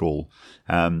of control.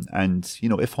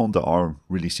 If Honda are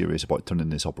really serious about turning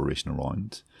this operation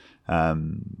around,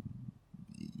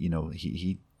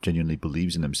 he genuinely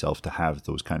believes in himself to have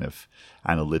those kind of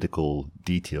analytical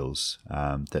details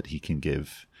that he can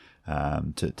give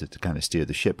to kind of steer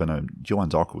the ship. And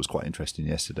Johann Zarco was quite interesting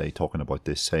yesterday talking about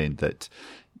this, saying that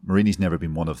Marini's never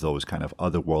been one of those kind of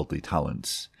otherworldly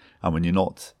talents. And when you're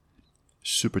not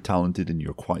super talented and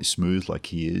you're quite smooth like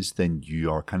he is, then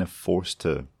you are kind of forced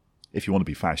to, if you want to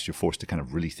be fast, you're forced to kind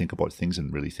of really think about things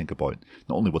and really think about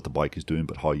not only what the bike is doing,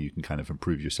 but how you can kind of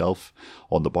improve yourself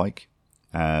on the bike.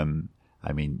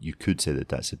 I mean, you could say that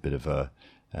that's a bit of a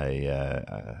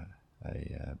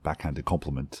backhanded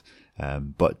compliment.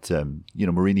 But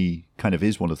Marini kind of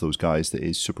is one of those guys that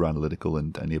is super analytical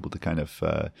and able to kind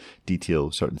of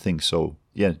detail certain things. So,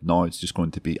 yeah, now it's just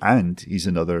going to be, and he's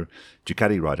another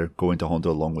Ducati rider going to Honda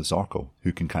along with Zarco,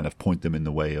 who can kind of point them in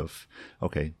the way of,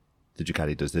 okay, the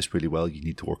Ducati does this really well, you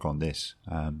need to work on this.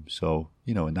 So,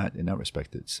 in that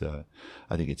respect,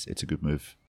 I think it's a good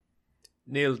move.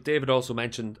 Neil, David also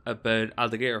mentioned about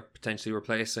Aldeguer potentially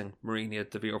replacing Marini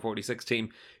at the VR46 team.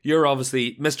 You're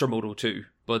obviously Mr. Moto2,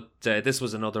 but this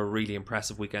was another really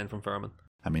impressive weekend from Furman.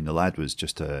 I mean, the lad was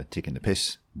just taking the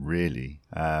piss, really.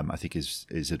 I think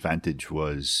his advantage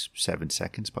was 7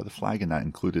 seconds by the flag, and that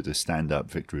included a stand-up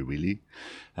victory wheelie.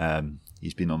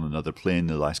 He's been on another plane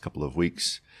the last couple of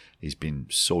weeks. He's been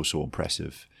so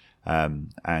impressive.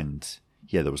 And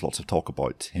yeah, there was lots of talk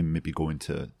about him maybe going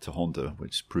to Honda,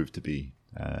 which proved to be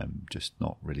just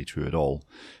not really true at all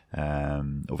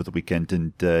over the weekend.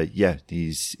 And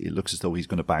it looks as though he's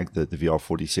going to bag the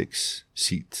VR46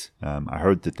 seat. I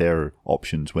heard that their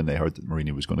options when they heard that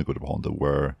Marini was going to go to Honda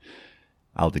were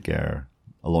Aldeguer,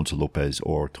 Alonso Lopez,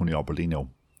 or Tony Arbolino.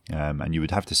 And you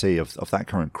would have to say of that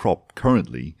current crop,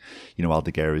 currently,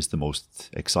 Aldeguer is the most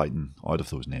exciting out of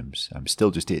those names.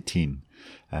 Still just 18.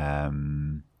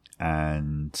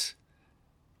 And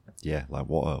yeah, like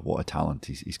what a talent.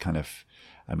 He's kind of,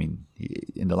 I mean,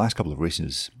 in the last couple of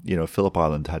races, if Phillip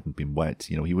Island hadn't been wet,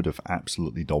 he would have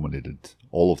absolutely dominated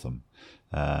all of them.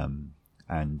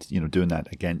 And doing that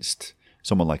against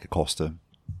someone like Acosta,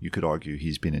 you could argue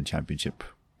he's been in championship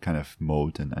kind of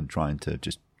mode and trying to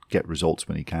just get results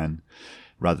when he can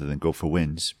rather than go for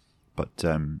wins. But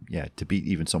to beat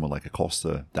even someone like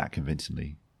Acosta that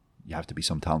convincingly, you have to be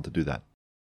some talent to do that.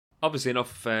 Obviously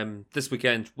enough, this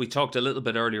weekend, we talked a little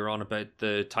bit earlier on about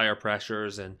the tyre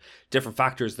pressures and different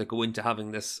factors that go into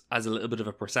having this as a little bit of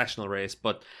a processional race.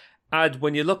 But Ad,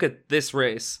 when you look at this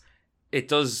race, it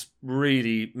does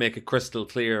really make it crystal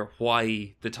clear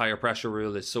why the tyre pressure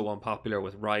rule is so unpopular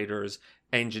with riders,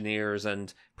 engineers,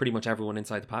 and pretty much everyone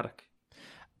inside the paddock.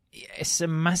 It's a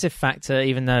massive factor,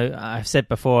 even though I've said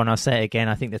before, and I'll say it again,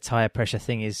 I think the tyre pressure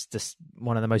thing is just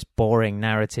one of the most boring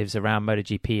narratives around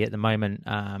MotoGP at the moment.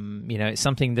 It's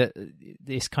something that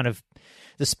this kind of,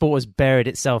 the sport has buried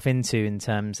itself into in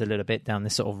terms a little bit down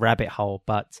this sort of rabbit hole.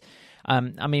 But,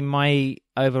 my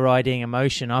overriding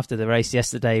emotion after the race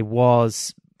yesterday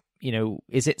was,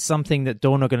 is it something that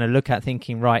Dorna are going to look at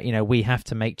thinking, right, we have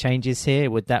to make changes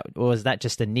here? Or was that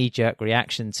just a knee-jerk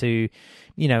reaction to,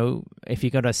 if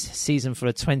you've got a season for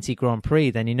a 20 Grand Prix,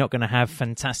 then you're not going to have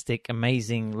fantastic,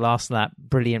 amazing, last lap,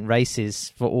 brilliant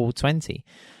races for all 20.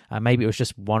 Maybe it was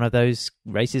just one of those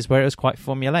races where it was quite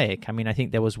formulaic. I mean, I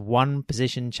think there was one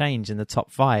position change in the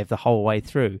top 5 the whole way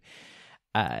through.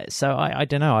 So I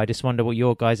don't know. I just wonder what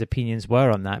your guys' opinions were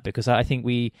on that, because I think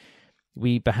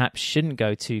we perhaps shouldn't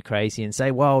go too crazy and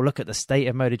say, well, look at the state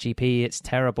of MotoGP, it's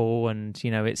terrible, and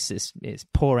it's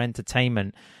poor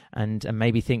entertainment, and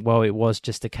maybe think, well, it was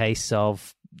just a case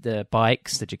of the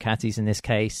bikes, the Ducatis in this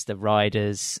case, the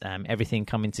riders, everything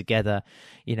coming together,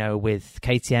 with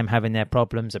KTM having their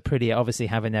problems, Aprilia obviously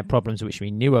having their problems, which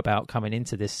we knew about coming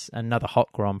into this, another hot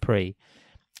Grand Prix.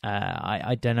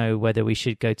 I don't know whether we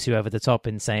should go too over the top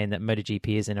in saying that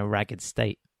MotoGP is in a ragged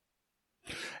state.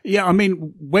 Yeah, I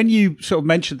mean, when you sort of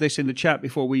mentioned this in the chat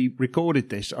before we recorded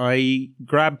this, I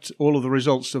grabbed all of the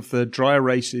results of the dry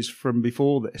races from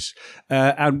before this.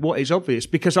 And what is obvious,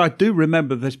 because I do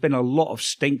remember there's been a lot of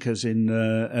stinkers at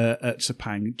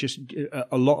Sepang, just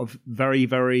a lot of very,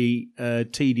 very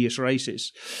tedious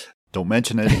races. Don't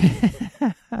mention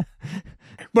it.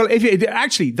 Well,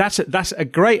 that's a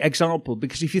great example,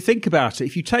 because if you think about it,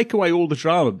 if you take away all the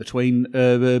drama between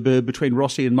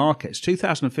Rossi and Marquez,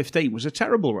 2015 was a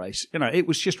terrible race. It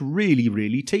was just really,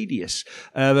 really tedious.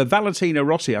 Valentino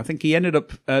Rossi, I think he ended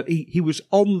up he was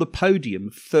on the podium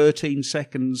 13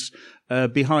 seconds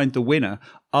behind the winner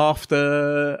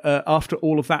after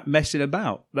all of that messing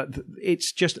about.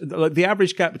 It's just like the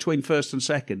average gap between first and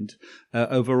second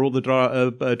over all the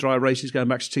dry races going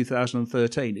back to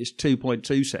 2013 is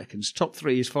 2.2 seconds. Top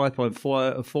three is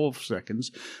 5.4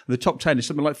 seconds. And the top 10 is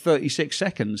something like 36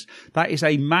 seconds. That is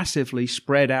a massively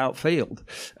spread out field.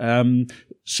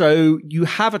 So you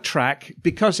have a track,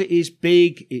 because it is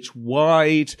big, it's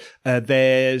wide,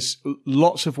 there's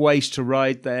lots of ways to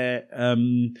ride there.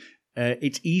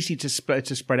 It's easy to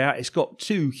spread out. It's got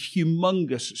two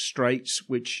humongous straights,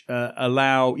 which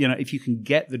allow, if you can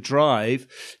get the drive,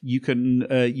 you can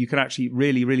actually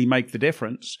really, really make the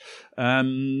difference.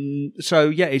 So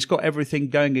yeah, it's got everything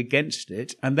going against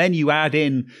it, and then you add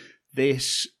in the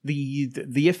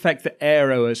effect that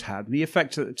aero has had, the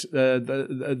effect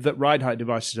that ride height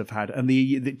devices have had, and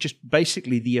just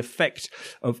basically the effect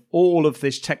of all of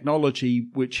this technology,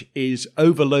 which is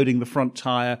overloading the front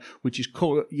tire, which is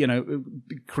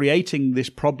creating this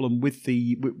problem with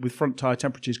front tire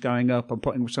temperatures going up and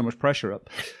putting so much pressure up.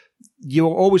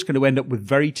 You're always going to end up with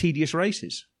very tedious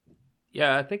races.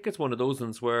 Yeah, I think it's one of those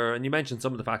ones where, and you mentioned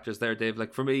some of the factors there, Dave.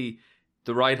 Like for me,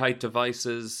 the ride height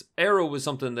devices, aero was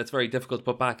something that's very difficult to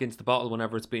put back into the bottle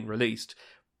whenever it's been released.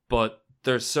 But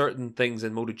there's certain things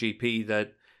in MotoGP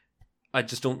that I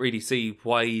just don't really see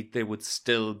why they would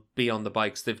still be on the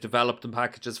bikes. They've developed them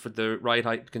packages for the ride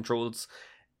height controls.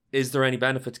 Is there any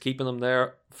benefit to keeping them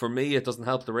there? For me, it doesn't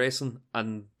help the racing,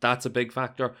 and that's a big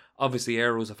factor. Obviously,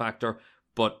 aero is a factor,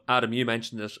 but Adam, you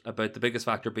mentioned it about the biggest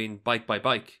factor being bike by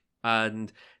bike.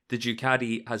 And the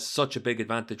Ducati has such a big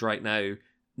advantage right now,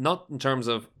 not in terms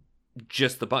of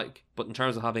just the bike, but in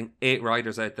terms of having 8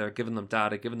 riders out there, giving them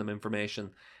data, giving them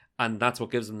information, and that's what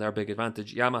gives them their big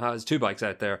advantage. Yamaha has 2 bikes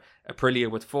out there, Aprilia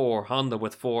with 4, Honda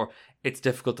with 4. It's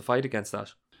difficult to fight against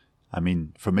that. I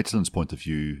mean, from Michelin's point of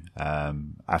view,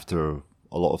 after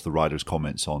a lot of the riders'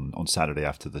 comments on Saturday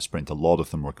after the sprint, a lot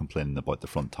of them were complaining about the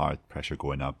front tire pressure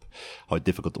going up, how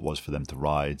difficult it was for them to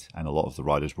ride, and a lot of the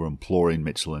riders were imploring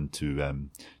Michelin to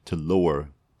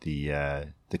lower the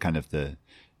kind of the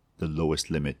lowest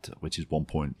limit, which is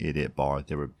 1.88 bar.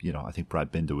 They were, I think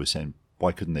Brad Binder was saying,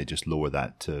 why couldn't they just lower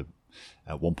that to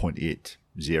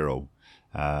 1.80?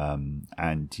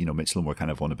 And Michelin were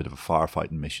kind of on a bit of a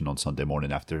firefighting mission on Sunday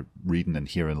morning after reading and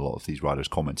hearing a lot of these riders'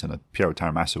 comments. And Piero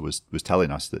Taramasso was telling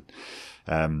us that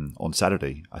on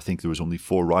Saturday, I think there was only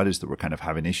 4 riders that were kind of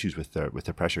having issues with their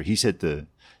pressure. He said the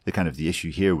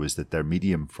issue here was that their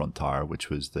medium front tire,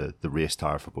 which was the race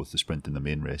tire for both the sprint and the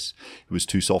main race, it was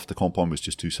too soft. The compound was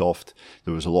just too soft.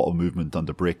 There was a lot of movement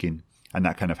under braking, and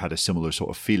that kind of had a similar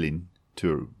sort of feeling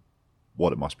to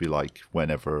what it must be like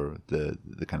whenever the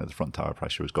kind of the front tire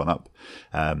pressure has gone up.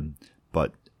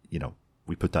 But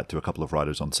we put that to a couple of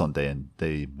riders on Sunday, and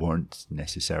they weren't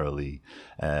necessarily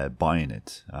buying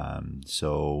it.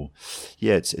 So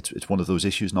yeah, it's one of those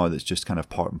issues now that's just kind of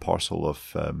part and parcel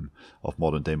of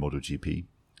modern day MotoGP.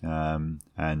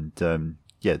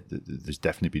 There's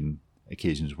definitely been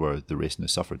occasions where the racing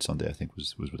has suffered. Sunday, I think,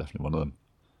 was definitely one of them.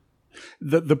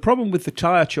 The problem with the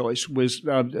tyre choice was,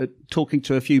 talking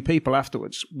to a few people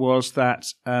afterwards, was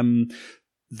that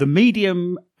the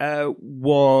medium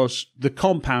the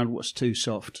compound was too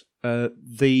soft.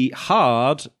 The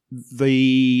hard,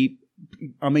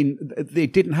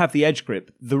 it didn't have the edge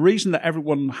grip. The reason that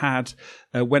everyone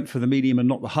went for the medium and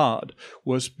not the hard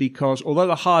was because although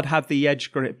the hard had the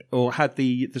edge grip or had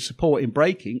the support in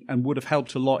braking and would have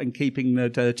helped a lot in keeping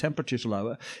the temperatures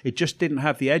lower, it just didn't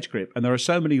have the edge grip. And there are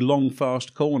so many long,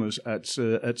 fast corners at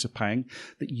Sepang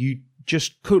that you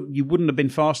wouldn't have been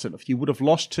fast enough. You would have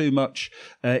lost too much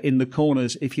in the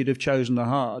corners if you'd have chosen the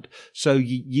hard. So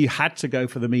you had to go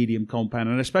for the medium compound,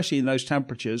 and especially in those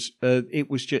temperatures, it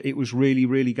was really,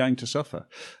 really going to suffer.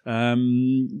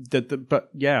 But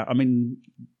yeah, I mean,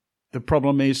 the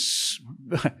problem is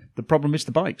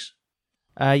the bikes.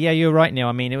 Yeah, you're right, Neil.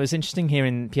 I mean, it was interesting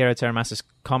hearing Piero Taramasso's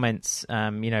comments,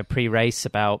 pre-race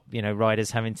about,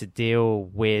 riders having to deal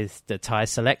with the tyre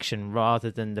selection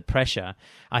rather than the pressure.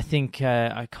 I think,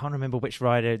 I can't remember which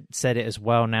rider said it as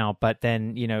well now, but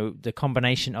then, the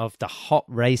combination of the hot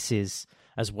races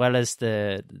as well as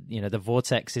the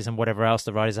vortexes and whatever else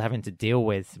the riders are having to deal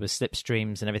with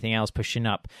slipstreams and everything else pushing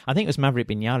up. I think it was Maverick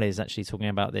Viñales actually talking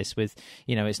about this with,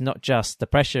 it's not just the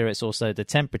pressure, it's also the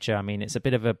temperature. I mean, it's a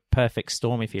bit of a perfect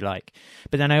storm, if you like.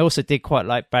 But then I also did quite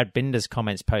like Brad Binder's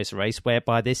comments post-race,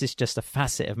 whereby this is just a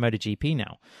facet of MotoGP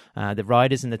now. The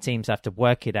riders and the teams have to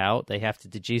work it out. They have to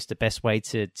deduce the best way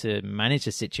to manage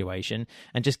the situation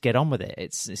and just get on with it.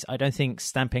 It's I don't think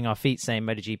stamping our feet saying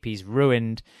MotoGP's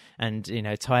ruined and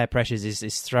tyre pressures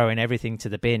is throwing everything to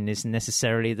the bin is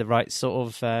necessarily the right sort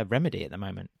of remedy at the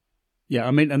moment. Yeah,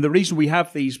 I mean, and the reason we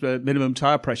have these minimum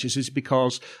tyre pressures is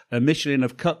because Michelin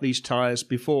have cut these tyres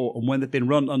before, and when they've been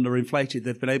run under-inflated,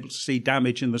 they've been able to see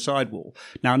damage in the sidewall.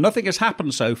 Now, nothing has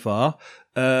happened so far,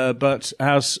 but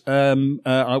as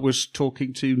I was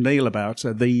talking to Neil about,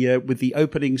 with the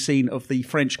opening scene of the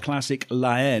French classic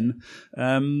La Haine,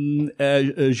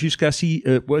 jusqu'ici,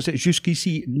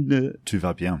 Tout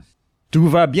va bien. Tout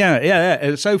va bien.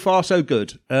 Yeah, so far so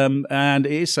good. And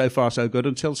it is so far so good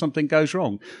until something goes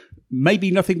wrong.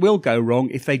 Maybe nothing will go wrong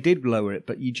if they did lower it,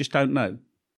 but you just don't know.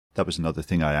 That was another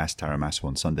thing I asked Taramasso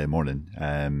on Sunday morning.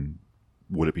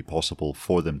 Would it be possible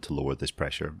for them to lower this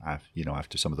pressure?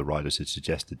 After some of the riders had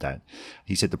suggested that.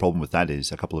 He said the problem with that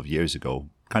is a couple of years ago,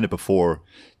 kind of before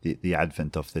the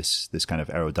advent of this kind of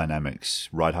aerodynamics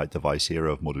ride height device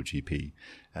era of MotoGP,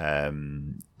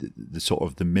 the sort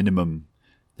of the minimum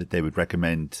that they would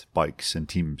recommend bikes and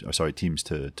teams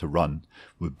to run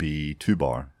would be 2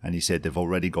 bar. And he said they've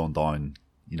already gone down,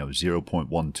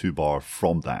 0.12 bar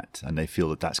from that, and they feel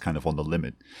that that's kind of on the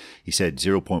limit. He said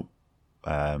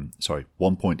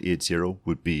 1.80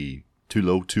 would be too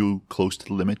low, too close to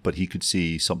the limit, but he could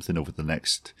see something over the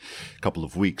next couple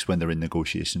of weeks when they're in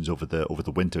negotiations over the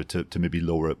winter to maybe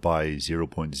lower it by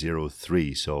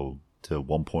 0.03. So to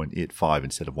 1.85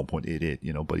 instead of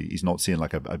 1.88, but he's not seeing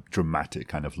like a dramatic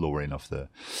kind of lowering of the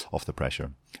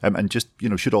pressure. And just,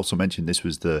 should also mention this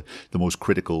was the most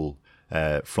critical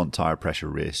front tire pressure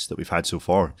race that we've had so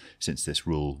far since this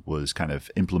rule was kind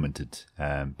of implemented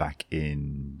back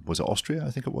in, was it Austria? I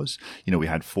think it was. We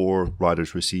had 4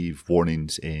 riders receive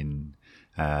warnings in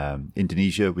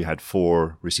Indonesia. We had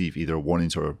 4 receive either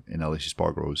warnings or, in Aleix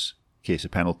Espargaro's case, a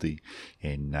penalty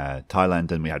in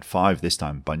Thailand, and we had 5 this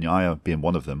time, Bagnaia being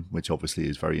one of them, which obviously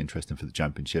is very interesting for the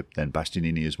championship. Then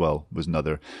Bastianini as well was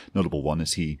another notable one,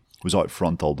 as he was out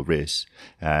front all the race.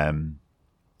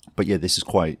 But yeah, this is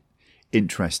quite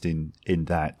interesting in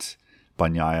that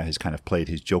Bagnaia has kind of played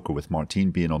his joker with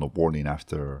Martin being on a warning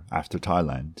after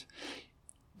Thailand.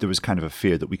 There was kind of a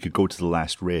fear that we could go to the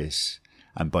last race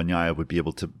and Bagnaia would be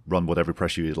able to run whatever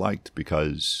pressure he liked,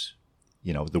 because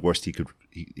the worst he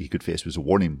could face was a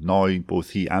warning. Now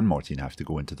both he and Martin have to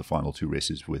go into the final 2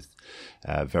 races with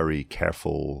a very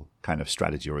careful kind of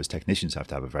strategy, or his technicians have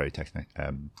to have a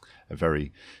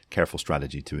very careful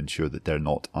strategy to ensure that they're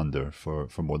not under for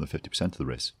more than 50% of the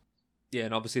race. Yeah,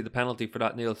 and obviously the penalty for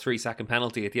that, Neil, 3-second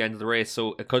penalty at the end of the race,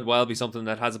 so it could well be something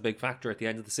that has a big factor at the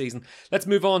end of the season. Let's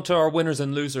move on to our winners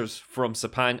and losers from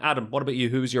Sepang. Adam, what about you?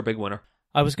 Who's your big winner?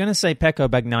 I was going to say Pecco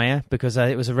Bagnaia, because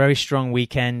it was a very strong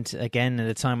weekend, again, at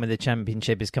a time when the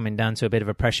championship is coming down to a bit of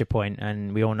a pressure point,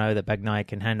 and we all know that Bagnaia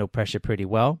can handle pressure pretty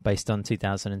well based on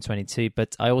 2022.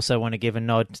 But I also want to give a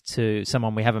nod to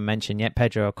someone we haven't mentioned yet,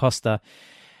 Pedro Acosta.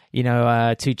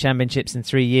 2 championships in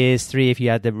 3 years, 3 if you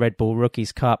add the Red Bull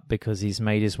Rookies Cup, because he's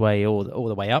made his way all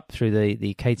the way up through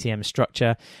the KTM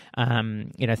structure.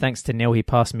 Thanks to Neil, he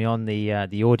passed me on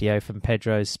the audio from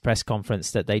Pedro's press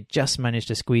conference that they just managed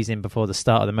to squeeze in before the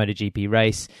start of the MotoGP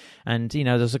race. And,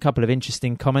 there's a couple of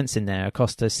interesting comments in there.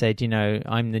 Acosta said,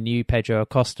 I'm the new Pedro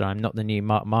Acosta, I'm not the new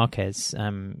Marc Marquez,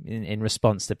 in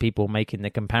response to people making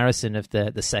the comparison of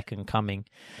the second coming.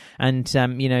 And,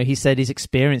 he said he's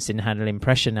experienced in handling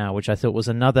pressure now, which I thought was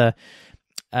another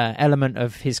element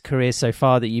of his career so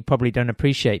far that you probably don't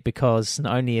appreciate, because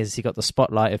not only has he got the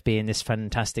spotlight of being this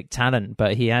fantastic talent,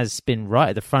 but he has been right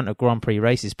at the front of Grand Prix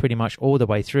races pretty much all the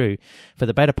way through for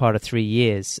the better part of 3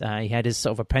 years. He had his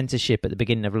sort of apprenticeship at the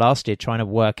beginning of last year trying to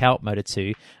work out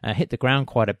Moto2, hit the ground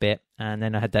quite a bit, and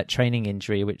then I had that training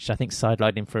injury, which I think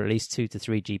sidelined him for at least 2 to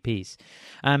 3 GPs.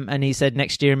 And he said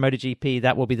next year in MotoGP,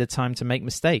 that will be the time to make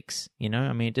mistakes.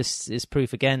 It just is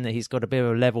proof again that he's got a bit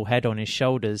of a level head on his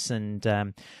shoulders, and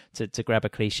to grab a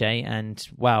cliche. And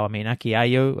wow, Aki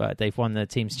Ayo, they've won the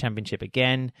team's championship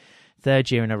again.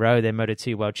 3rd year in a row, they're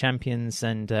Moto2 world champions.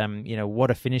 And, what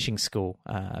a finishing school,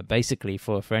 basically,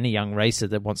 for any young racer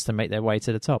that wants to make their way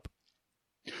to the top.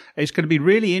 It's going to be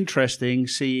really interesting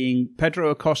seeing Pedro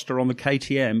Acosta on the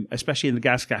KTM, especially in the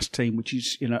gas team, which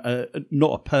is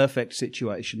not a perfect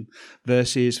situation,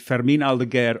 versus Fermín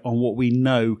Aldeguer on what we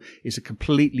know is a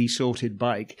completely sorted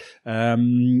bike.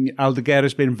 Aldeguer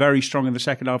has been very strong in the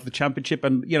second half of the championship,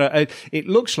 and it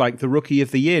looks like the rookie of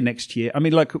the year next year. I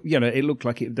mean, it looked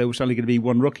like there was only going to be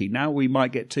one rookie. Now we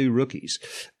might get two rookies,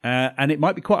 and it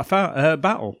might be quite a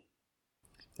battle.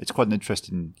 It's quite an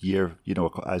interesting year.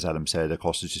 As Adam said,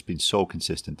 Acosta's just been so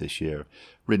consistent this year,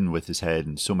 ridden with his head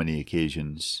on so many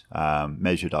occasions,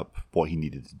 measured up what he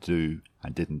needed to do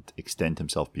and didn't extend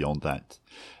himself beyond that.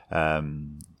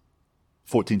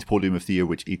 14th podium of the year,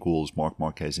 which equals Marc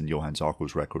Marquez and Johan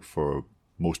Zarco's record for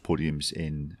most podiums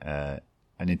in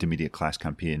an intermediate class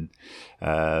campaign.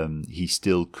 He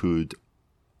still could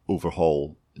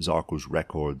overhaul Zarco's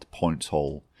record points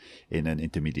haul in an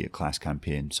intermediate class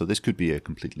campaign. So this could be a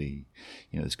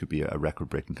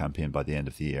record-breaking campaign by the end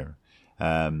of the year.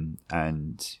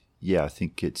 And yeah, I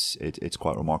think it's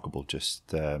quite remarkable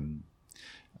just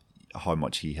how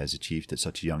much he has achieved at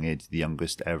such a young age. The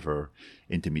youngest ever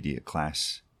intermediate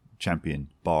class champion,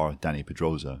 bar Dani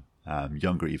Pedrosa.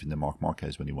 Younger even than Marc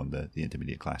Marquez when he won the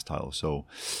intermediate class title. So,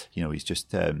 he's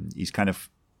just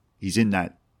he's in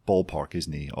that ballpark,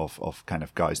 isn't he, of kind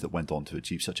of guys that went on to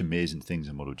achieve such amazing things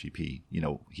in MotoGP.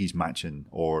 He's matching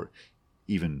or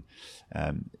even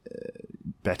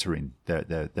bettering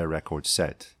their record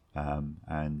set.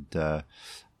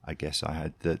 I guess I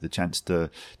had the chance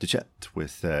to chat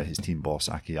with his team boss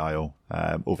Aki Ayo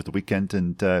over the weekend,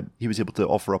 and he was able to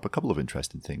offer up a couple of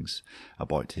interesting things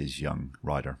about his young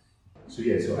rider. So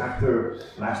after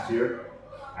last year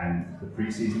and the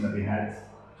pre-season that we had,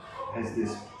 has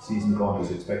this season gone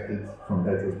as expected from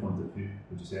Pedro's point of view,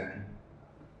 would you say, Aki?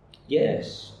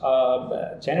 Yes.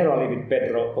 Generally with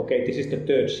Pedro, this is the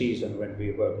third season when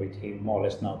we work with him, more or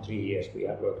less now 3 years we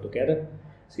have worked together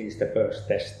since the first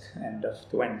test, end of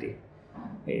 20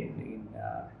 in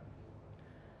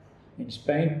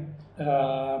Spain.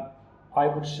 I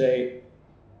would say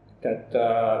that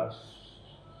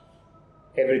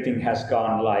everything has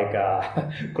gone like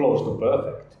close to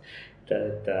perfect.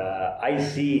 That I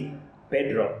see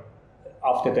Pedro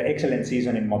after the excellent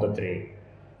season in Moto3.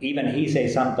 Even he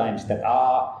says sometimes that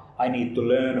I need to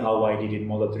learn how I did in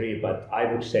Moto3, but I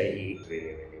would say he did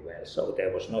really, really well. So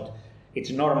there was not. It's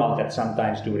normal that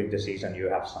sometimes during the season you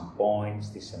have some points,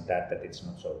 this and that it's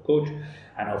not so good.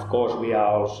 And of course we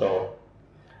are also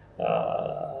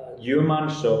human,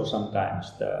 so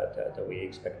sometimes we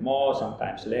expect more,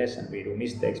 sometimes less, and we do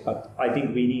mistakes. But I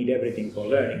think we need everything for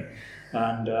learning.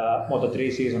 And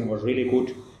Moto3 season was really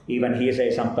good. Even he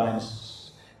says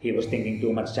sometimes he was thinking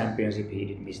too much championship, he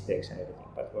did mistakes and everything,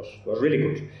 but was really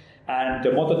good. And the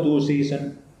Moto2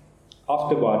 season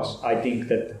afterwards, I think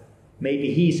that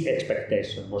maybe his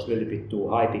expectation was a little bit too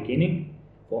high beginning.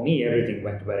 For me, everything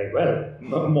went very well,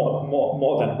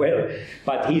 more than well.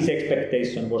 But his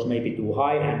expectation was maybe too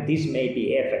high, and this may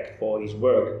be effect for his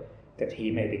work that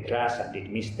he maybe crashed and did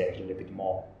mistakes a little bit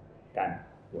more than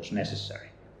was necessary.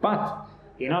 But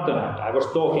in other hand, I was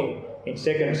talking in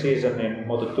second season in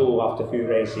Moto2 after a few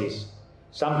races,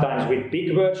 sometimes with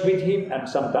big words with him and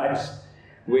sometimes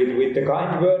with the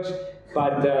kind words.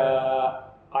 But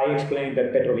I explained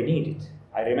that Pedro we need it.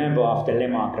 I remember after Le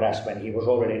Mans crash when he was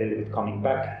already a little bit coming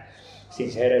back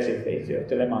since HRC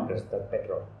the Le Mans crash, that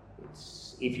Pedro,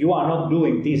 if you are not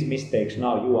doing these mistakes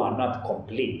now, you are not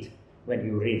complete when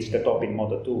you reach the top in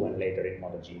Moto2 and later in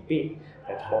MotoGP.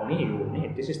 That for me you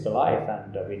need, this is the life,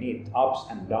 and we need ups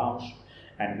and downs,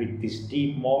 and with these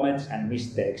deep moments and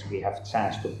mistakes we have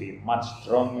chance to be much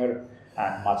stronger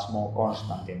and much more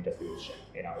constant in the future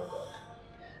in our work.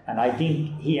 And I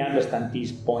think he understands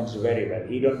these points very well.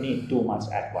 He don't need too much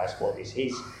advice for this.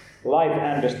 His life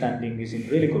understanding is in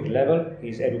really good level.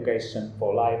 His education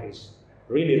for life is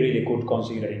really, really good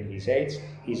considering his age.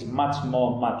 He's much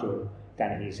more mature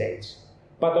than his age.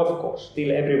 But of course,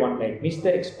 still everyone makes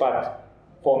mistakes, but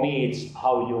for me it's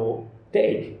how you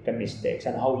take the mistakes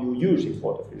and how you use it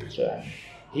for the future. And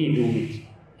he do it.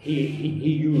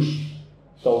 He used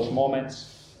those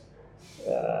moments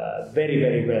very,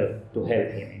 very well to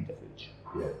help him in the future.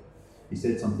 Yeah. He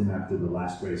said something after the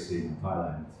last race in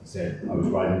Thailand. He said, I was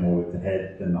riding more with the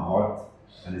head than the heart.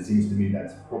 And it seems to me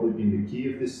that's probably been the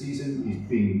key of this season. He's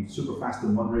being super fast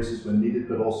in one races when needed,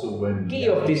 but also when... Key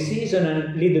of this season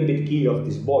and a little bit key of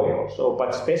this boy also. But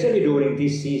especially during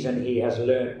this season, he has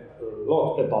learned a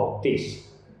lot about this.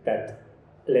 That,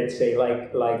 let's say,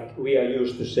 like we are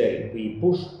used to say, we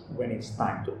push when it's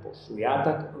time to push. We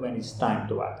attack when it's time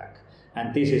to attack.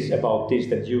 And this is about this,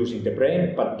 that using the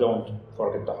brain, but don't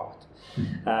forget the heart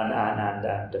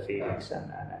and the feelings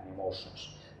and emotions.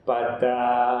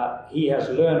 But he has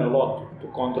learned a lot to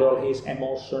control his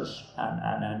emotions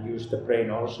and use the brain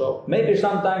also. Maybe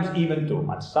sometimes even too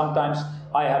much. Sometimes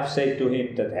I have said to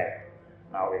him that, hey,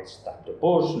 now it's time to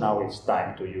push, now it's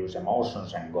time to use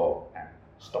emotions and go and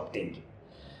stop thinking.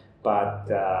 But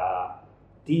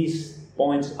these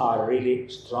points are really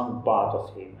strong part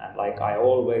of him, and like I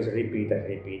always repeat,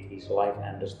 his life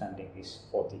understanding is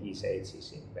for his age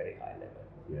is in very high level.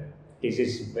 Yeah. This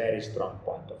is very strong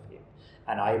point of him,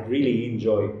 and I really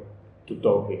enjoy to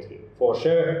talk with him. For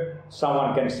sure,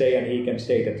 someone can say, and he can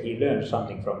say that he learned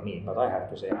something from me, but I have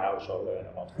to say I also learn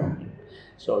a lot from him.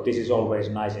 So this is always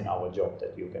nice in our job,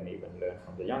 that you can even learn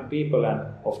from the young people, and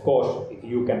of course, if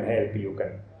you can help, you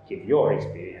can give your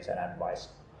experience and advice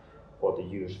for the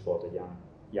use for the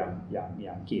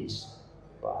young kids.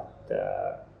 But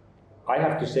I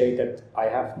have to say that I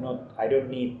have not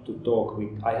need to talk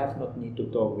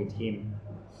with him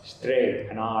straight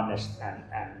and honest and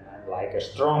like a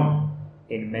strong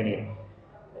in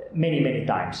many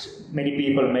times. Many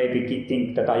people maybe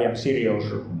think that I am serious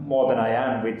more than I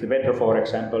am with Pedro, for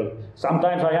example.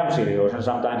 Sometimes I am serious and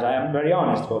sometimes I am very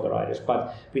honest for the riders,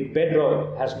 but with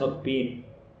Pedro has not been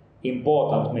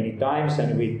important many times,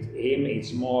 and with him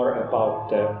it's more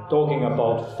about talking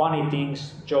about funny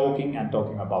things, joking and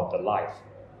talking about the life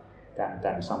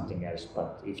than something else.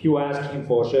 But if you ask him,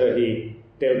 for sure he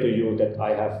tell to you that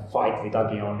I have fight with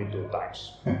Aki only 2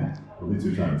 times. Only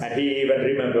 2 times. And he even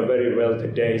remember very well the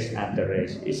days and the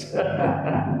races.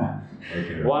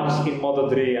 Okay. Once in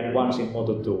Moto3 and once in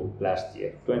Moto2 last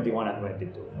year, 21 and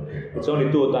 22. Okay. It's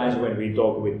only 2 times when we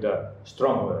talk with the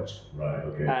strong words. Right,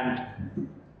 okay. And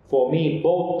for me,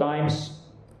 both times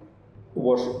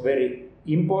was very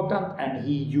important, and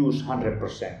he used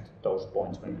 100% those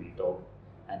points when we talk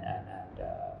and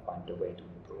find a way to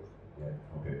improve.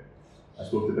 Yeah, okay. I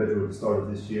spoke to Pedro at the start of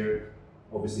this year.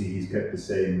 Obviously, he's kept the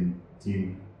same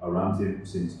team around him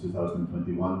since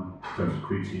 2021 in terms of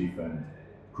crew chief and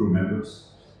crew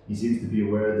members. He seems to be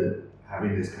aware that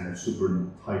having this kind of super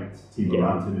tight team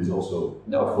around him is also...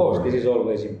 No, of course, this is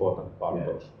always important part of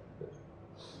those.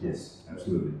 Yes,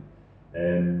 absolutely.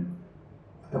 A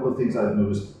couple of things I've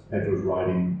noticed Pedro's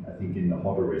riding, I think in the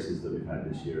hotter races that we've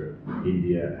had this year,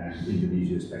 India and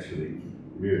Indonesia especially,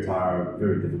 rear tire,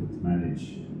 very difficult to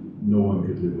manage. No one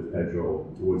could live with Pedro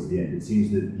towards the end. It seems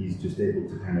that he's just able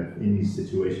to kind of, in these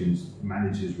situations,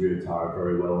 manage his rear tire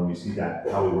very well, and we see that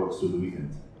how he works through the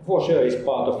weekend. For sure, it's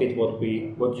part of it what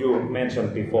you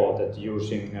mentioned before, that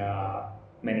using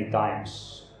many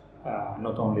times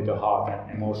not only the heart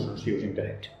and emotions, using the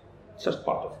head. It's just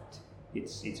part of it.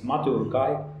 It's mature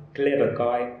guy, clever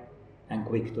guy, and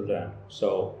quick to learn.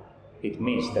 So it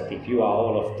means that if you are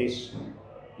all of this,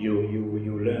 you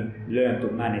learn to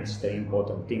manage the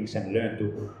important things and learn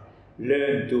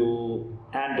to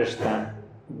understand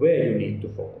where you need to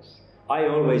focus. I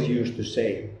always used to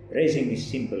say, racing is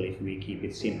simple if we keep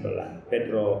it simple, and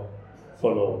Pedro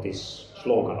followed this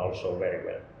slogan also very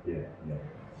well. Yeah.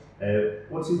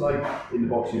 What's it like in the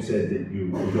box? You said that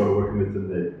you enjoy working with them,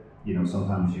 that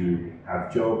sometimes you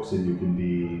have jokes and you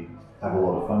can have a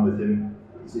lot of fun with him.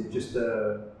 Is it just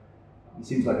he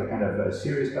seems like a kind of a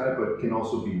serious guy, but can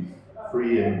also be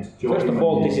free and joking? First of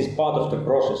all, this is part of the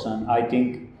process, and I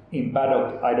think in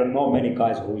paddock, I don't know many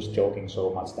guys who is joking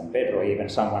so much than Pedro. Even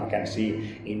someone can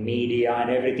see in media and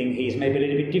everything, he's maybe a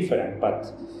little bit different,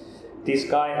 but this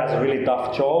guy has really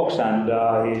tough jokes, and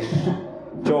he's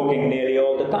joking nearly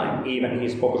all the time, even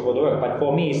he's focused for the work. But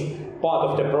for me, it's part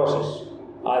of the process.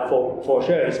 For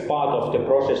sure, it's part of the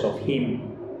process of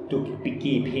him to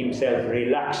keep himself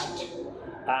relaxed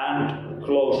and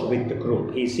close with the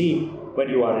group. He see, when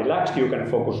you are relaxed, you can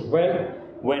focus well.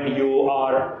 When you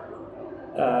are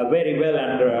very well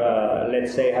and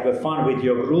let's say have a fun with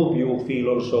your group, you feel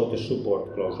also the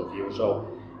support close of you. So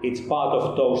it's part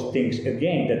of those things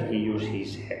again that he uses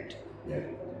his head. Yeah.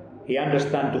 He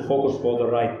understands to focus for the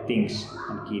right things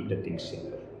and keep the things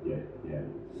simple.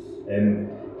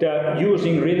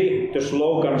 Using really the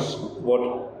slogans, what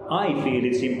I feel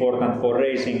is important for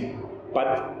racing, but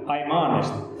I'm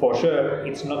honest, for sure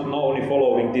it's not only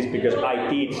following this because I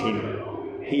teach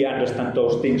him. He understands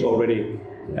those things already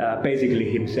basically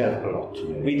himself a lot.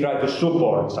 We try to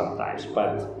support sometimes,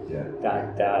 but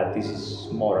that this is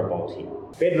more about him.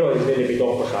 Pedro is a little bit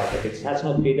opposite. It has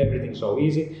not been everything so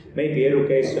easy. Maybe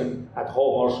education at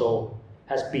home also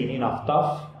has been enough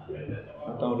tough.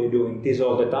 Not only doing this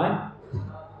all the time.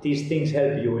 These things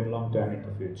help you in long term in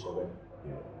the future.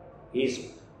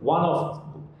 He's one of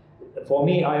for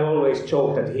me, I always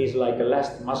joke that he's like a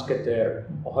last musketeer,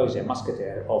 or how you say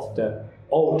musketeer, of the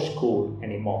old school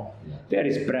anymore. There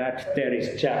is Brad, there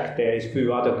is Jack, there is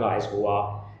few other guys who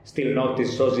are still not the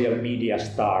social media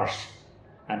stars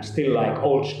and still like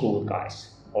old school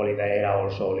guys. Oliveira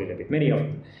also a little bit, many of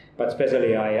them. But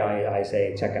especially I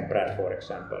say Jack and Brad, for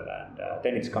example, and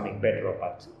then it's coming Pedro,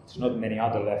 but it's not many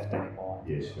other left anymore.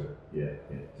 Yeah, sure. Yeah.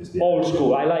 Just old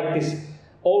school. I like this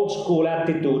old school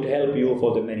attitude help you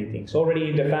for the many things. Already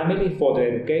in the family for the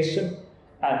education,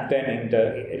 and then in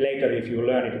the later if you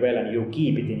learn it well and you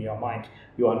keep it in your mind,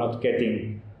 you are not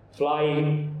getting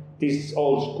flying. This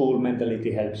old school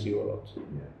mentality helps you a lot.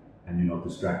 Yeah. And you're not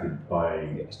distracted by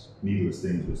needless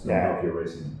things which don't help your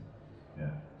racing. Yeah.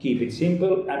 Keep it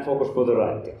simple and focus for the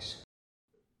right things.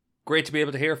 Great to be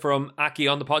able to hear from Aki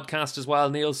on the podcast as well,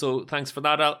 Neil. So thanks for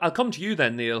that. I'll come to you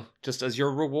then, Neil, just as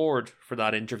your reward for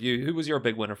that interview. Who was your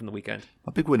big winner from the weekend?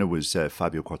 My big winner was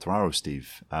Fabio Quartararo,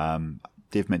 Steve.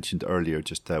 Dave mentioned earlier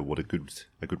just what a good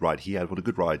ride he had, what a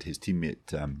good ride his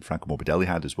teammate Franco Morbidelli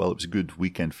had as well. It was a good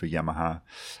weekend for Yamaha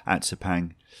at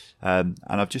Sepang. And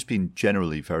I've just been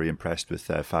generally very impressed with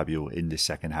Fabio in the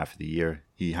second half of the year.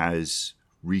 He has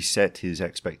reset his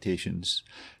expectations,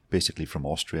 basically from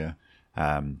Austria.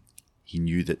 He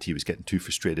knew that he was getting too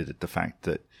frustrated at the fact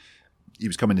that he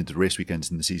was coming into the race weekends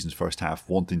in the season's first half,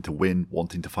 wanting to win,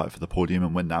 wanting to fight for the podium.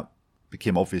 And when that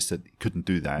became obvious that he couldn't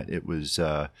do that, it was,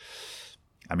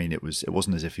 it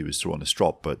wasn't as if he was throwing a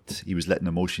strop, but he was letting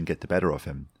emotion get the better of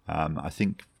him. I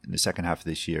think in the second half of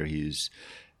this year, he's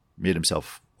made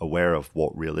himself aware of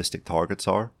what realistic targets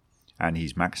are, and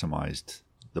he's maximized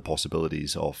the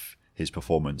possibilities of his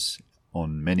performance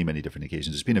on many, many different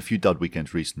occasions. There's been a few dud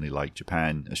weekends recently, like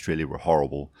Japan, Australia were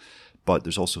horrible, but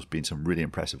there's also been some really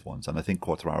impressive ones. And I think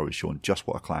Quartararo has shown just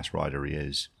what a class rider he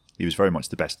is. He was very much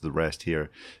the best of the rest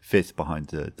here, fifth behind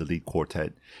the lead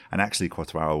quartet. And actually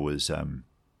Quartararo was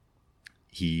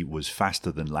he was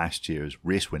faster than last year's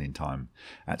race-winning time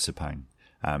at Sepang.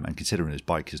 And considering his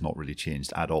bike has not really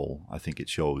changed at all, I think it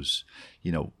shows,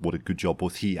 what a good job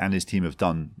both he and his team have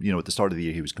done. At the start of the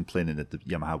year, he was complaining that the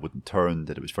Yamaha wouldn't turn,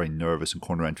 that it was very nervous in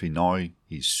corner entry. Now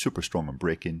he's super strong on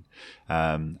braking.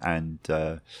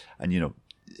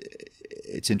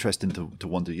 It's interesting to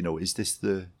wonder, is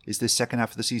this second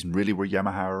half of the season really where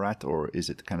Yamaha are at, or is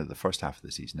it kind of the first half of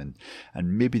the season?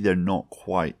 And maybe they're not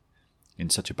quite in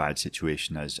such a bad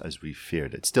situation as we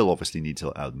feared. It still obviously needs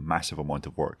a massive amount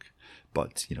of work.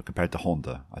 But, compared to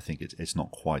Honda, I think it's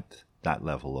not quite that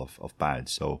level of bad.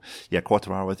 So, yeah,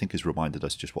 Quartararo, I think, has reminded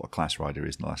us just what a class rider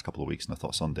is in the last couple of weeks. And I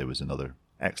thought Sunday was another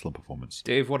excellent performance.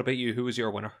 Dave, what about you? Who was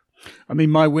your winner?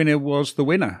 My winner was the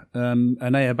winner,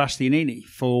 Enea Bastianini,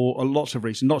 for lots of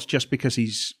reasons. Not just because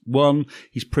he's won,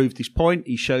 he's proved his point,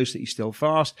 he shows that he's still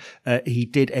fast. He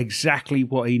did exactly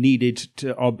what he needed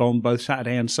to on both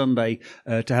Saturday and Sunday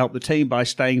to help the team by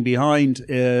staying behind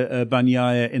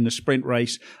Bagnaia in the sprint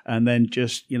race and then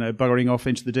just, buggering off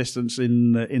into the distance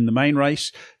in the main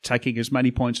race, taking as many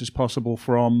points as possible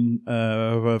from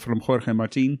Jorge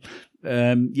Martin.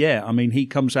 He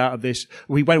comes out of this.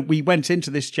 We went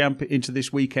into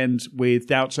this weekend with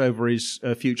doubts over his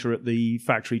future at the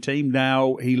factory team.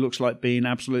 Now he looks like being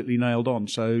absolutely nailed on.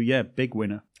 So yeah, big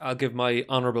winner. I'll give my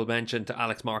honourable mention to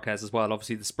Alex Marquez as well.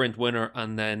 Obviously the sprint winner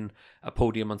and then a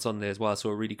podium on Sunday as well. So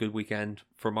a really good weekend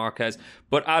for Marquez.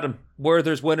 But Adam, where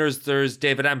there's winners, there's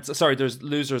there's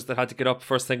losers that had to get up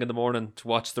first thing in the morning to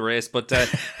watch the race. But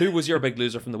who was your big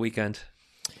loser from the weekend?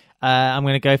 I'm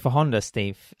going to go for Honda,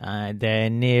 Steve. They're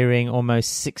nearing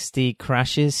almost 60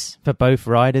 crashes for both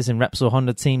riders in Repsol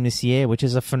Honda team this year, which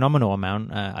is a phenomenal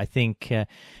amount. I think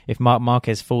if Marc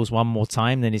Marquez falls one more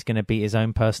time, then he's going to beat his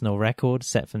own personal record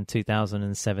set from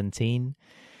 2017.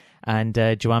 And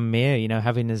Joan Mir,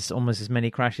 having almost as many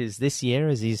crashes this year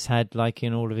as he's had like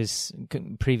in all of his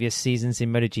previous seasons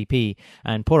in MotoGP.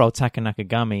 And poor old Taka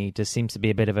Nakagami just seems to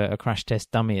be a bit of a crash test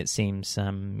dummy, it seems.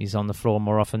 He's on the floor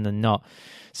more often than not.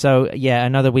 So, yeah,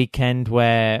 another weekend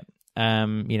where,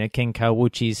 Ken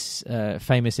Kawauchi's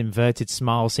famous inverted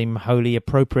smile seemed wholly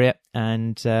appropriate.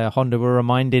 And Honda were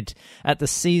reminded at the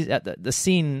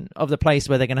scene of the place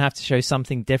where they're going to have to show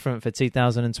something different for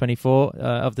 2024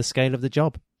 of the scale of the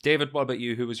job. David, what about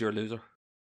you? Who was your loser?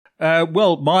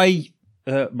 My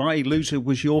loser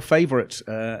was your favourite,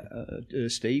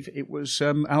 Steve. It was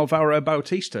Alvaro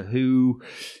Bautista, who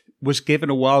was given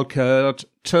a wild card,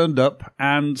 turned up,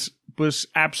 and was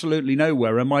absolutely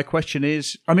nowhere. And my question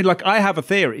is, I have a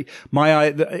theory.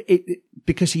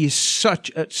 Because he is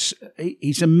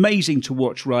he's amazing to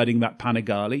watch riding that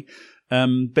Panigale.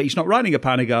 But he's not riding a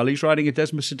Panigale, he's riding a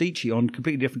Desmo Sedici on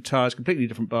completely different tyres, completely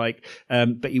different bike.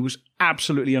 But he was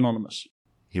absolutely anonymous.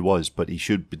 He was, but he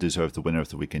should deserve the winner of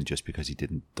the weekend just because he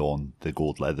didn't don the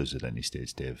gold leathers at any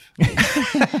stage, Dave.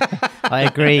 I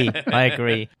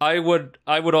agree. I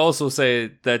would also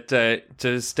say that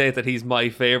to state that he's my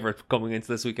favourite coming into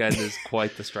this weekend is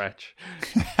quite the stretch.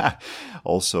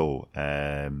 Also,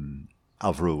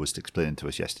 Alvaro was explaining to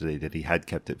us yesterday that he had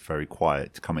kept it very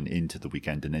quiet coming into the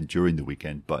weekend and then during the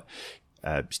weekend. But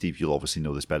Steve, you'll obviously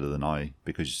know this better than I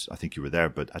because I think you were there.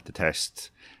 But at the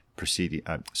test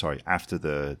after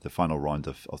the final round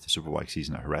of the Superbike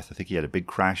season at Jerez, I think he had a big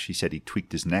crash. He said he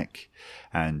tweaked his neck,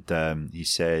 and he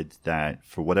said that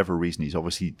for whatever reason he's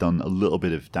obviously done a little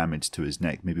bit of damage to his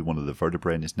neck, maybe one of the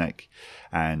vertebrae in his neck,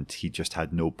 and he just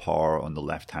had no power on the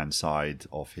left hand side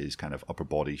of his kind of upper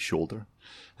body shoulder.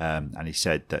 And he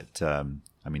said that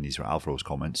these are Alvaro's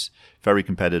comments, very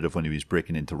competitive when he was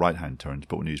breaking into right hand turns,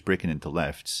 but when he was breaking into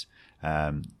lefts,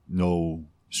 no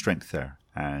strength there,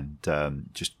 and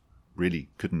just really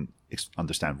couldn't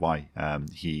understand why.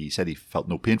 He said he felt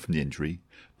no pain from the injury,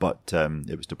 but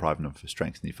it was depriving him of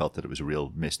strength, and he felt that it was a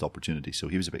real missed opportunity. So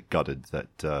he was a bit gutted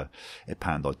that it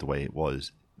panned out the way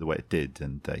it did,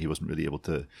 and he wasn't really able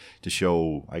to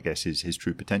show, I guess, his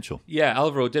true potential. Yeah,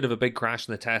 Alvaro did have a big crash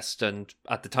in the test, and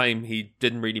at the time he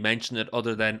didn't really mention it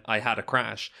other than I had a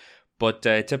crash. But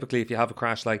typically if you have a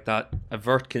crash like that, a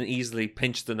vert can easily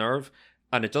pinch the nerve,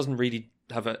 and it doesn't really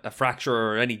have a fracture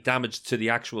or any damage to the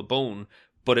actual bone,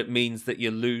 but it means that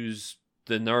you lose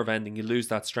the nerve ending, you lose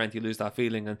that strength, you lose that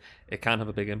feeling, and it can have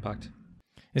a big impact.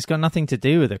 It's got nothing to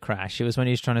do with the crash. It was when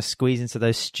he was trying to squeeze into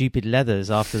those stupid leathers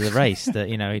after the race that,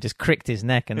 he just cricked his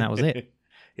neck and that was it.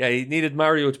 Yeah, he needed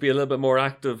Mario to be a little bit more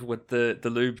active with the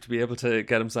lube to be able to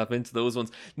get himself into those ones.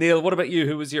 Neil, what about you?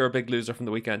 Who was your big loser from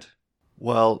the weekend?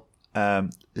 Well,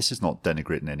 this is not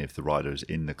denigrating any of the riders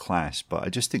in the class, but I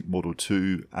just think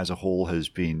Moto2 as a whole has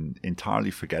been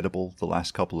entirely forgettable the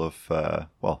last couple of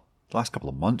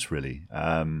months, really.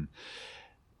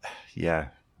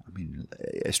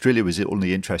 Australia was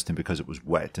only interesting because it was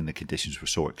wet and the conditions were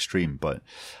so extreme, but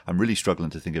I'm really struggling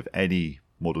to think of any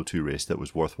Moto2 race that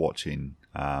was worth watching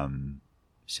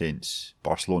since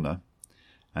Barcelona,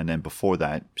 and then before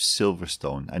that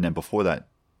Silverstone, and then before that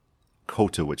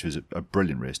Kota, which was a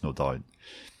brilliant race, no doubt.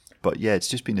 But yeah, it's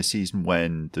just been a season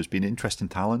when there's been interesting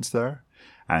talents there,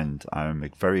 and I'm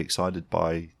very excited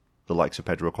by the likes of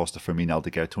Pedro Acosta, Fermin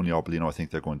Aldeguer, Tony Arbolino. I think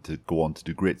they're going to go on to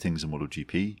do great things in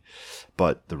MotoGP.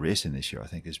 But the racing this year, I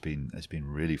think, has been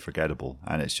really forgettable,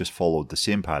 and it's just followed the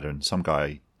same pattern. Some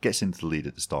guy gets into the lead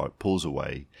at the start, pulls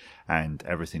away, and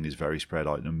everything is very spread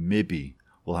out. And maybe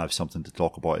we'll have something to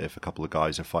talk about if a couple of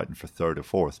guys are fighting for third or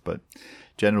fourth. But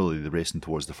generally, the racing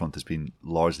towards the front has been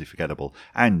largely forgettable.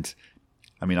 And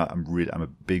I'm a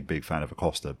big fan of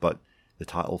Acosta, but the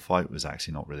title fight was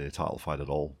actually not really a title fight at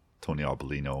all. Tony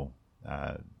Arbolino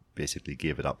basically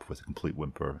gave it up with a complete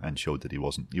whimper and showed that he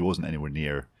wasn't anywhere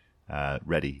near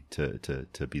ready to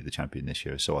be the champion this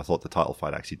year. So I thought the title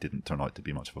fight actually didn't turn out to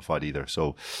be much of a fight either.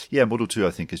 So yeah, Moto2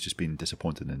 I think has just been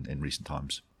disappointing in recent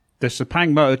times. The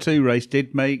Sepang Moto2 race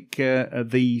did make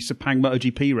the Sepang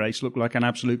MotoGP race look like an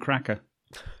absolute cracker.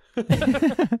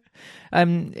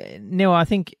 Neil, I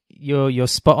think you're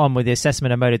spot on with the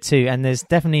assessment of Moto2, and there's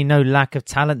definitely no lack of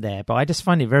talent there, but I just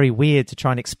find it very weird to try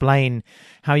and explain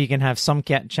how you can have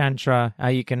Somkiat Chantra, how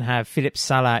you can have Philip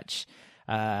Salac,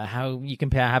 how you can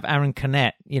have Aaron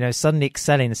Canet, suddenly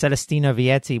excelling, Celestino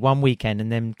Vietti one weekend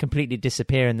and then completely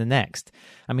disappear in the next.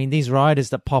 I mean, these riders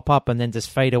that pop up and then just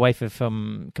fade away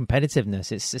from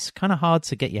competitiveness, it's kind of hard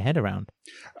to get your head around.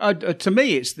 To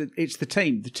me, it's the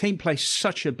team. The team plays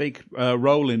such a big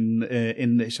role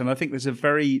in this, and I think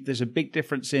there's a big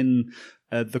difference in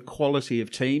the quality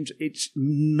of teams. It's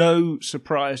no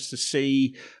surprise to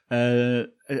see,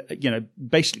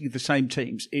 basically the same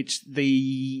teams. It's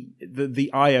the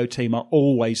IO team are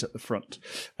always at the front.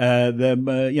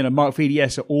 Mark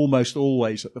VDS are almost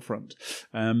always at the front.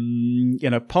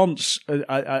 Ponce,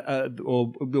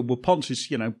 Ponce is,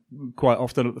 quite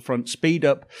often at the front. Speed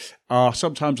Up are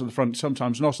sometimes at the front,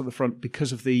 sometimes not at the front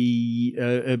because of the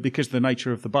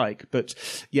nature of the bike. But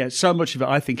yeah, so much of it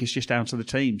I think is just down to the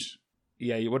teams.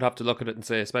 Yeah, you would have to look at it and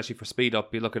say, especially for Speed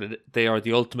Up, you look at it, they are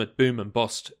the ultimate boom and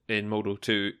bust in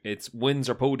Moto2. It's wins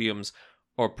or podiums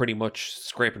or pretty much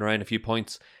scraping around a few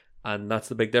points, and that's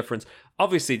the big difference.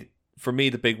 Obviously, for me,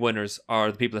 the big winners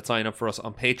are the people that sign up for us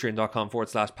on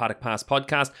patreon.com/Paddock Pass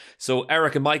podcast. So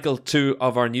Eric and Michael, two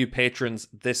of our new patrons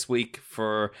this week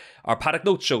for our Paddock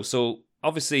Notes show. So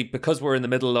obviously, because we're in the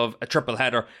middle of a triple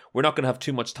header, we're not going to have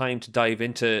too much time to dive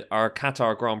into our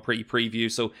Qatar Grand Prix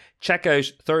preview. So check out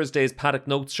Thursday's Paddock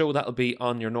Notes show. That'll be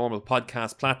on your normal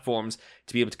podcast platforms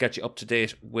to be able to get you up to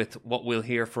date with what we'll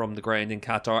hear from the ground in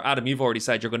Qatar. Adam, you've already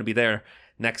said you're going to be there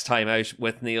next time out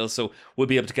with Neil. So we'll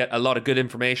be able to get a lot of good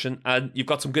information, and you've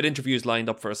got some good interviews lined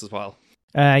up for us as well.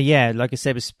 Yeah, like I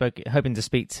said, hoping to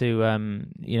speak to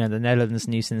the Netherlands'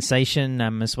 new sensation,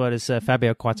 as well as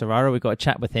Fabio Quartararo. We've got a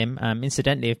chat with him.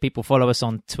 Incidentally, if people follow us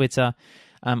on Twitter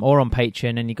or on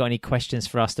Patreon, and you've got any questions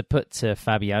for us to put to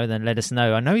Fabio, then let us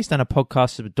know. I know he's done a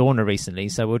podcast with Dorna recently,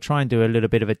 so we'll try and do a little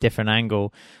bit of a different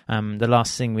angle. The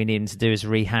last thing we need him to do is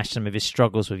rehash some of his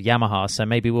struggles with Yamaha, so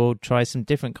maybe we'll try some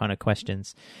different kind of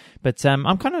questions. But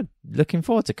I'm kind of looking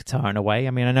forward to Qatar in a way.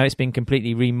 I mean, I know it's been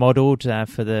completely remodeled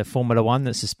for the Formula One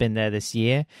that's just been there this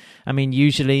year. I mean,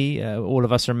 usually all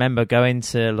of us remember going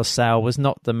to Losail was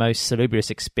not the most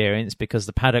salubrious experience because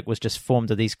the paddock was just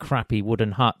formed of these crappy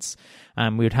wooden huts.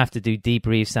 We would have to do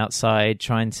debriefs outside,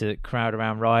 trying to crowd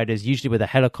around riders, usually with a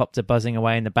helicopter buzzing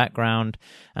away in the background.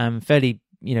 Fairly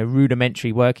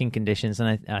rudimentary working conditions,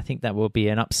 and I think that will be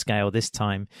an upscale this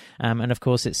time. And of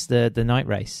course, it's the night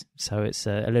race, so it's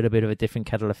a little bit of a different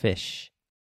kettle of fish.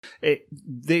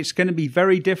 It's going to be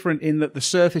very different in that the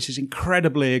surface is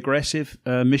incredibly aggressive.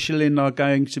 Michelin are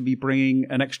going to be bringing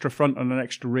an extra front and an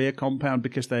extra rear compound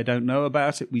because they don't know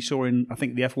about it. We saw in, I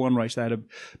think, the F1 race, they had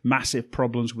massive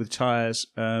problems with tyres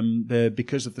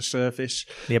because of the surface.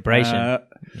 The abrasion.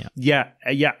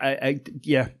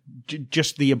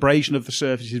 Just the abrasion of the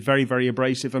surface is very, very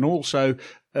abrasive. And also,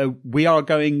 we are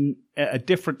going at a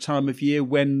different time of year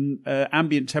when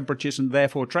ambient temperatures and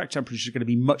therefore track temperatures are going to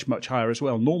be much, much higher as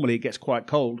well. Normally it gets quite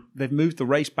cold. They've moved the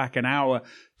race back an hour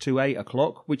to 8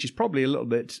 o'clock, which is probably a little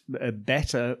bit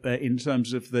better in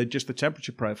terms of the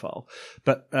temperature profile.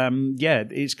 But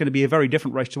it's going to be a very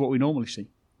different race to what we normally see.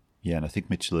 Yeah, and I think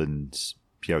Michelin's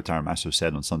Piero Taramasso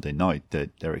said on Sunday night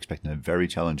that they're expecting a very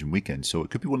challenging weekend. So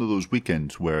it could be one of those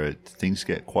weekends where things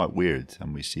get quite weird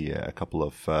and we see a couple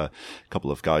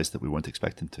of guys that we weren't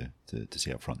expecting to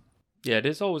see up front. Yeah, it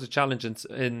is always a challenge in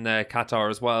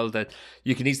Qatar as well, that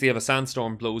you can easily have a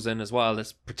sandstorm blows in as well.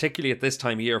 It's particularly at this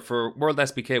time of year. For World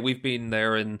SBK, we've been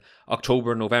there in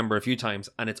October, November a few times,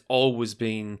 and it's always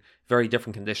been very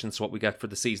different conditions to what we get for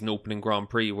the season opening Grand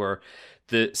Prix, where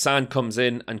the sand comes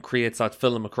in and creates that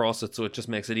film across it, so it just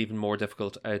makes it even more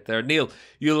difficult out there. Neil,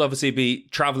 you'll obviously be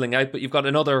travelling out, but you've got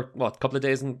another, couple of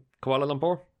days in Kuala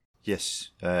Lumpur? Yes,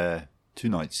 2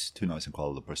 nights in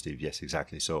Kuala Lumpur, Steve. Yes,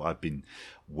 exactly. So I've been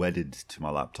wedded to my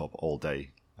laptop all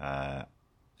day.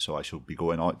 So I shall be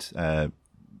going out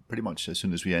pretty much as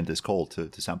soon as we end this call to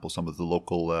sample some of the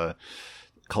local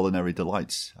culinary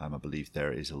delights. I believe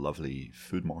there is a lovely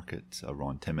food market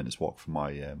around 10 minutes walk from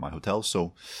my hotel.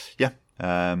 So yeah,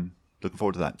 looking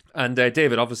forward to that. And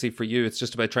David, obviously for you, it's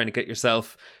just about trying to get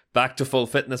yourself back to full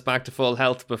fitness, back to full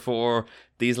health before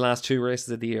these last 2 races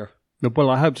of the year.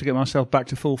 Well, I hope to get myself back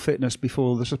to full fitness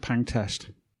before the Sepang test.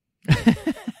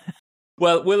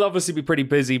 Well, we'll obviously be pretty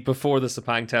busy before the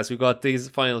Sepang test. We've got these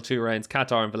final 2 rounds,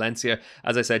 Qatar and Valencia.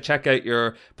 As I said, check out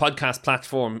your podcast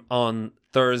platform on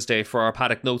Thursday for our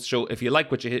Paddock Notes show. If you like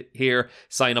what you hear,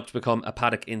 sign up to become a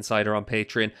Paddock Insider on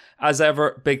Patreon. As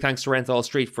ever, big thanks to Renthal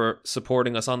Street for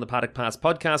supporting us on the Paddock Pass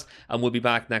podcast, and we'll be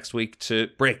back next week to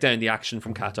break down the action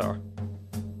from Qatar.